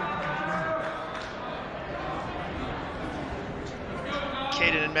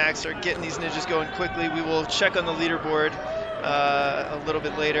 Kaden and Max are getting these ninjas going quickly. We will check on the leaderboard a little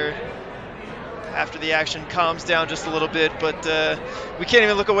bit later after the action calms down just a little bit, but we can't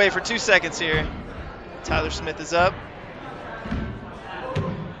even look away for 2 seconds here. Tyler Smith is up.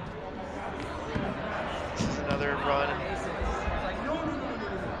 This is another run.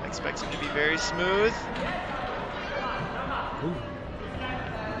 I expect him to be very smooth. Ooh.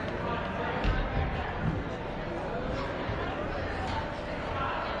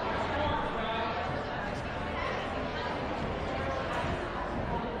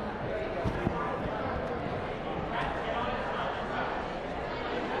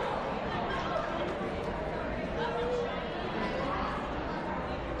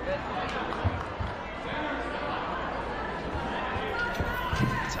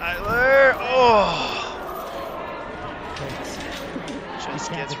 Tyler, oh!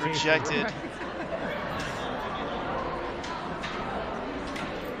 Just gets rejected.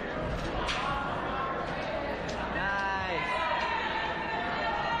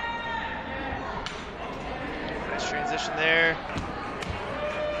 Nice transition there.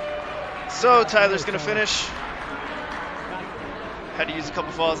 So Tyler's gonna finish. Had to use a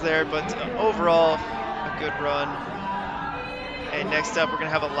couple falls there, but overall, a good run. And next up, we're going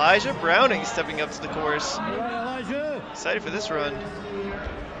to have Elijah Browning stepping up to the course. All right, Elijah. Excited for this run.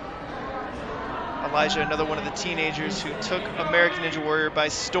 Elijah, another one of the teenagers who took American Ninja Warrior by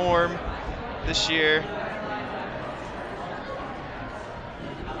storm this year.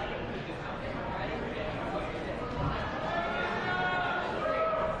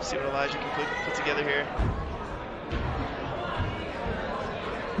 See what Elijah can put together here.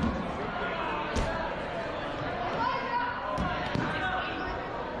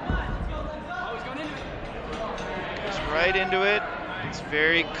 Right into it. Looks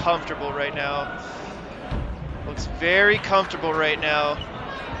very comfortable right now. Looks very comfortable right now.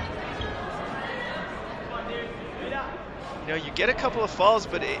 You know, you get a couple of falls,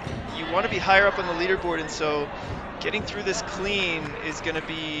 but you want to be higher up on the leaderboard, and so getting through this clean is going to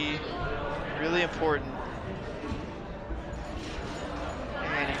be really important.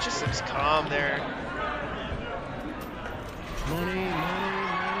 And he just looks calm there. Money.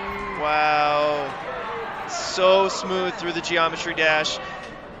 Wow. So smooth through the geometry dash.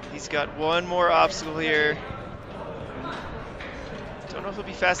 He's got one more obstacle here. Don't know if he'll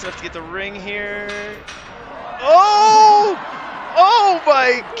be fast enough to get the ring here. Oh! Oh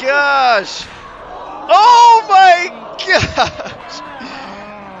my gosh! Oh my gosh!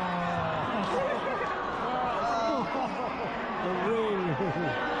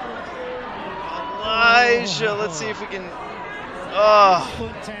 Elijah, let's see if we can. Oh,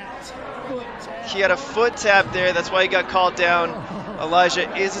 Foot tapped. Foot tapped. he had a foot tap there. That's why he got called down.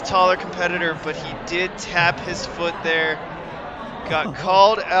 Elijah is a taller competitor, but he did tap his foot there. Got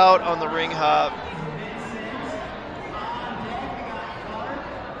called out on the ring hop.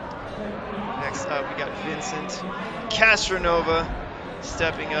 Next up, we got Vincent Castronova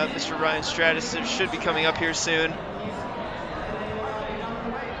stepping up. Mr. Ryan Stratus should be coming up here soon.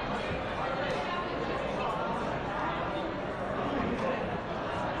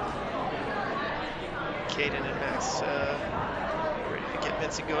 Kaden and Max ready to get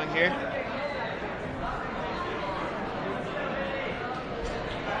Vincent going here.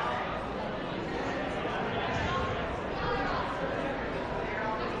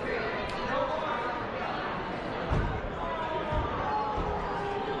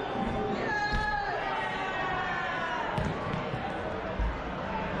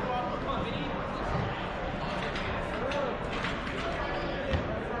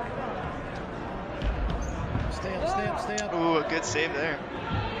 Stay up. Ooh, a good save there.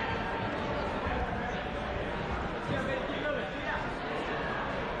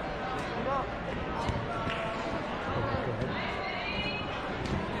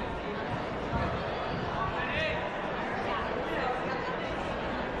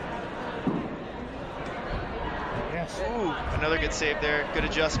 Yes. Ooh, another good save there. Good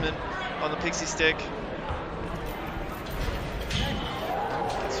adjustment on the pixie stick.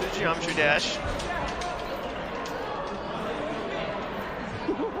 Gets to a geometry dash.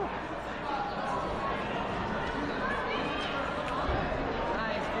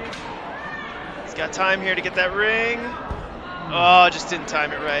 He's got time here to get that ring. Oh, just didn't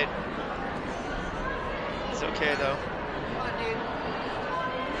time it right. It's okay though.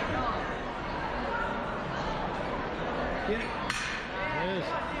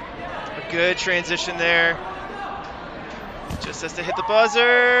 A good transition there. Just has to hit the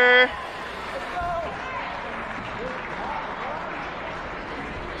buzzer.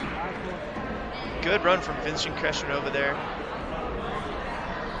 Good run from Vincent Castronova there.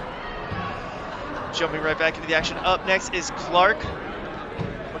 Jumping right back into the action. Up next is Clark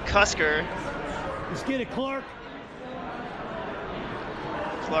McCusker. Let's get it, Clark.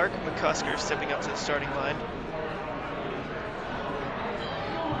 Clark McCusker stepping up to the starting line.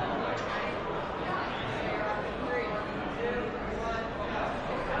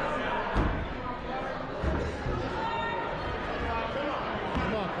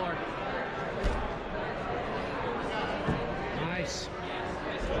 Come on, Clark. Nice.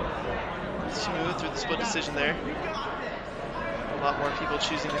 Smooth through the split decision there. A lot more people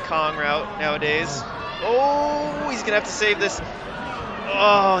choosing the Kong route nowadays. Oh, he's gonna have to save this.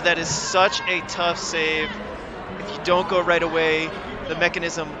 Oh, that is such a tough save. If you don't go right away, the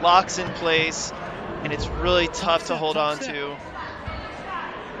mechanism locks in place, and it's really tough to hold on to.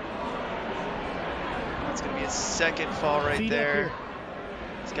 That's gonna be a second fall right there.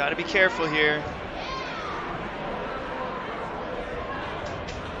 He's got to be careful here.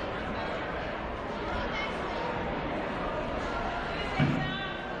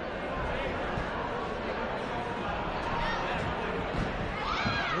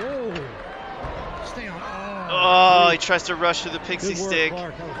 Stay on. Oh, he tries to rush through the pixie Good work, stick.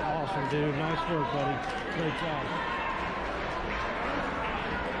 Clark. That was awesome, dude. Nice work, buddy. Great job.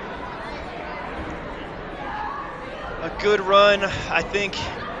 A good run, I think.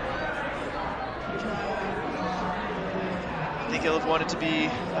 I think he'll have wanted to be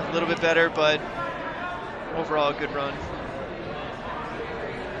a little bit better, but overall a good run.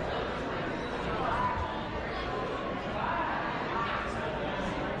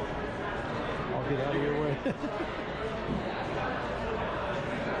 I'll get out of your way.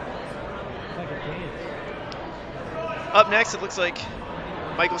 Like a dance. Up next, it looks like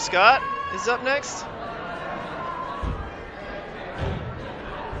Michael Scott is up next.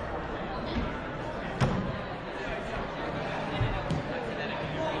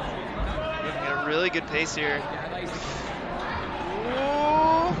 Moving at a really good pace here.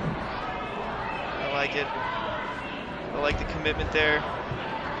 Ooh. I like it. I like the commitment there.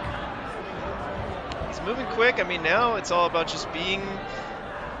 He's moving quick. I mean, now it's all about just being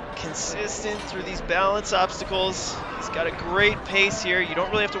consistent through these balance obstacles. He's got a great pace here. You don't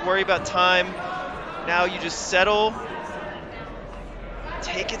really have to worry about time. Now you just settle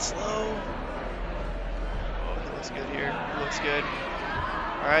Take it slow. Oh, he looks good here. He looks good.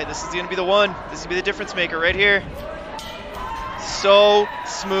 All right, this is going to be the one. This is going to be the difference maker right here. So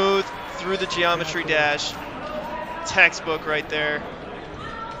smooth through the geometry dash. Textbook right there.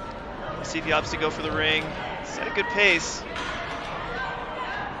 We'll see if he opts to go for the ring. Set a good pace.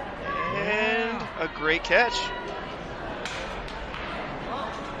 And a great catch.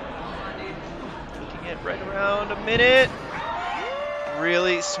 Looking at right around a minute.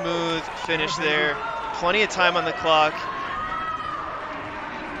 Really smooth finish there. Plenty of time on the clock.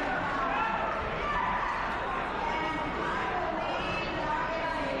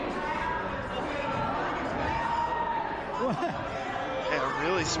 Yeah, a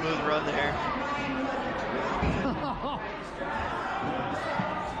really smooth run there.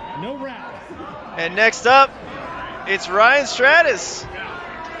 No wrap. And next up, it's Ryan Stratus.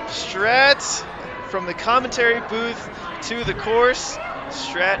 Strat from the commentary booth to the course.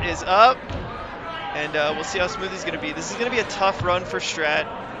 Strat is up, and we'll see how smooth he's going to be. This is going to be a tough run for Strat.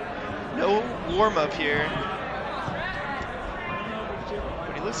 No warm-up here.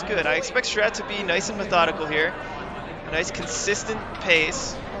 But he looks good. I expect Strat to be nice and methodical here. A nice consistent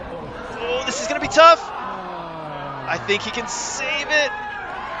pace. Oh, this is going to be tough. I think he can save it.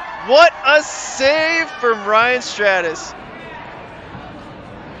 What a save from Ryan Stratus.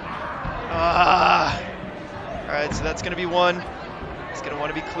 All right, so that's going to be one. He's going to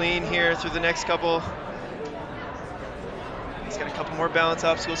want to be clean here through the next couple. He's got a couple more balance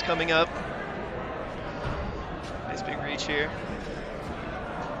obstacles coming up. Nice big reach here.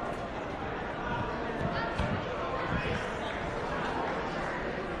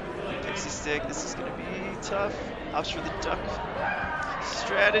 Pixie stick, this is going to be tough. Opts for the duck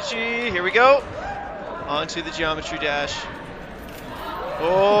strategy. Here we go. Onto the geometry dash.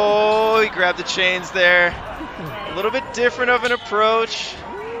 Oh, he grabbed the chains there. A little bit different of an approach.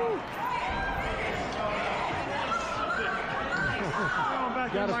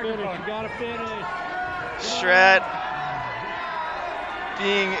 Gotta finish, you gotta finish. Strat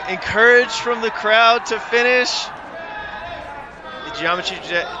being encouraged from the crowd to finish. The geometry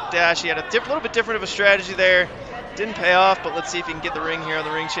dash, he had a little bit different of a strategy there. Didn't pay off, but let's see if he can get the ring here on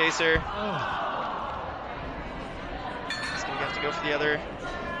the ring chaser. He's gonna have to go for the other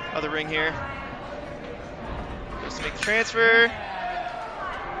ring here. Goes to make the transfer.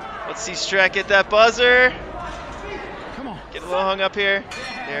 Let's see Strat get that buzzer. Come on. Get a little hung up here.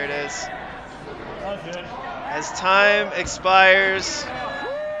 There it is. As time expires,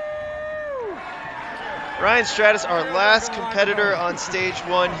 Ryan Stratus, our last competitor on stage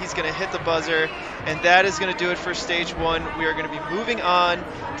one, he's going to hit the buzzer, and that is going to do it for stage one. We are going to be moving on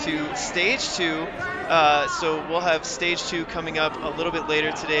to stage two. So we'll have stage two coming up a little bit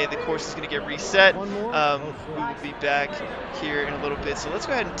later today. The course is going to get reset. We will be back here in a little bit. So let's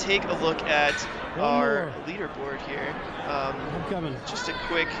go ahead and take a look at our leaderboard here. Just a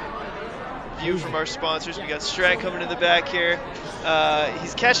quick view from our sponsors. We got Strat coming in the back here.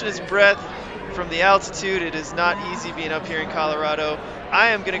 He's catching his breath from the altitude. It is not easy being up here in Colorado. I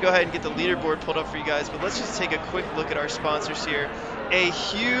am going to go ahead and get the leaderboard pulled up for you guys, but let's just take a quick look at our sponsors here. A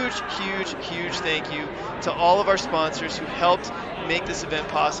huge, huge, huge thank you to all of our sponsors who helped make this event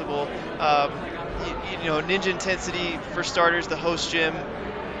possible. You know, Ninja Intensity, for starters, the host gym,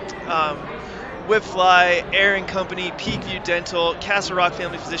 Whipfly, Air & Company, Peakview Dental, Castle Rock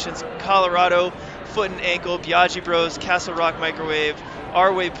Family Physicians, Colorado, Foot and Ankle, Biaggi Bros, Castle Rock Microwave,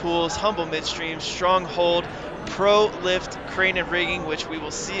 Our Way Pools, Humble Midstream, Stronghold, Pro Lift, Crane and Rigging, which we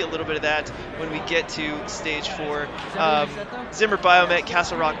will see a little bit of that when we get to stage 4. Zimmer Biomet,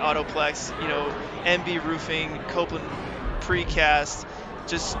 Castle Rock Autoplex, you know, MB Roofing, Copeland Precast.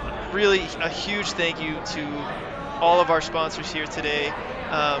 Just really a huge thank you to all of our sponsors here today,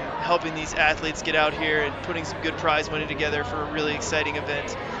 helping these athletes get out here and putting some good prize money together for a really exciting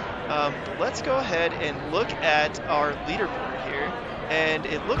event. But let's go ahead and look at our leaderboard here, and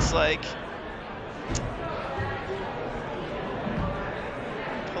it looks like,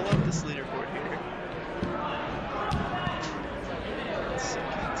 pull up this leaderboard here. 1 second.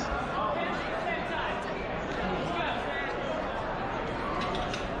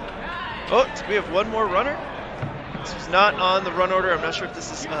 Oh, do we have one more runner? This was not on the run order. I'm not sure if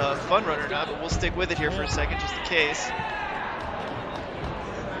this is a fun run or not, but we'll stick with it here for a second just in case.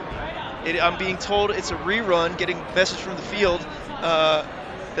 I'm being told it's a rerun, getting a message from the field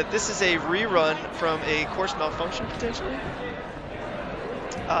that this is a rerun from a course malfunction potentially.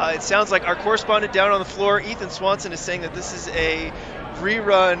 It sounds like our correspondent down on the floor, Ethan Swanson, is saying that this is a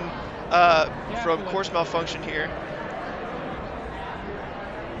rerun from course malfunction here.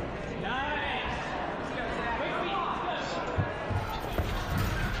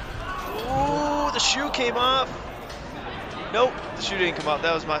 shoe came off. Nope, the shoe didn't come off.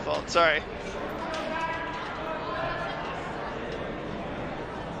 That was my fault. Sorry.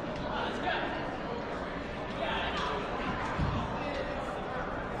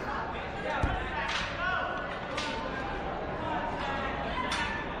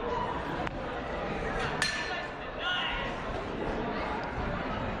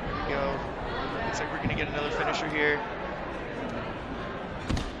 Here.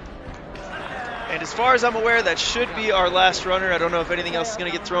 And as far as I'm aware, that should be our last runner. I don't know if anything else is going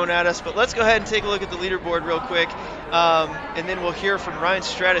to get thrown at us, but let's go ahead and take a look at the leaderboard real quick, and then we'll hear from Ryan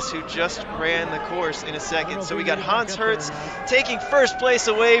Stratus, who just ran the course, in a second. So we got Hans Hertz taking first place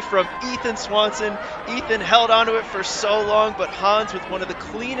away from Ethan Swanson. Ethan held onto it for so long, but Hans with one of the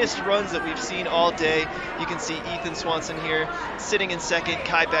cleanest runs that we've seen all day. You can see Ethan Swanson here sitting in second,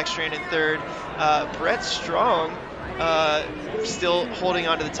 Kai Beckstrand in third, Brett Strong still holding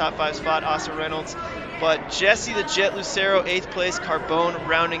on to the top 5 spot, Asa Reynolds. But Jesse the Jet Lucero, 8th place, Carbone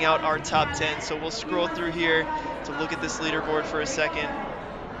rounding out our top 10. So we'll scroll through here to look at this leaderboard for a second.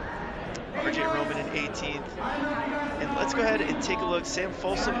 RJ Roman in 18th. And let's go ahead and take a look. Sam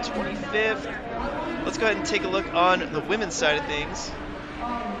Folsom, 25th. Let's go ahead and take a look on the women's side of things.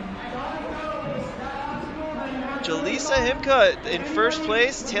 Jaleesa Himka in first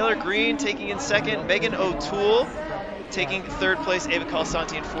place, Taylor Green taking in second, Megan O'Toole taking third place, Ava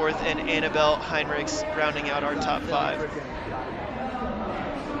Calsanti in fourth, and Annabelle Heinrichs rounding out our top 5.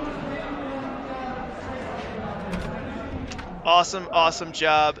 Awesome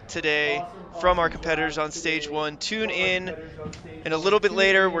job today from our competitors on stage 1. Tune in, and a little bit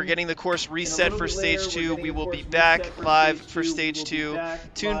later we're getting the course reset for stage 2. We will be back live for stage 2.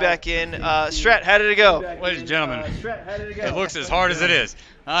 Tune back in. Strat, how did it go? Ladies and gentlemen, it looks as hard as it is.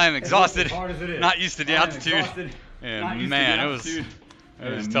 I am exhausted, not used to the altitude, and man, it was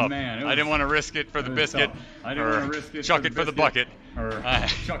tough. I didn't want to risk it for the biscuit, or chuck it for the bucket.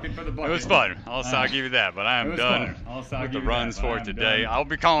 It was fun. I'll give you that, but I am done with the runs for today. I'll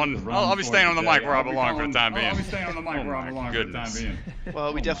be staying on the mic where I belong for the time being. Oh my goodness.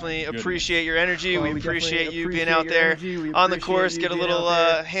 Well, we definitely appreciate your energy. We appreciate you being out there on the course, get a little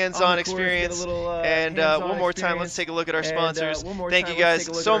hands-on experience. And one more time, let's take a look at our sponsors. Thank you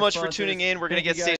guys so much for tuning in. We're going to get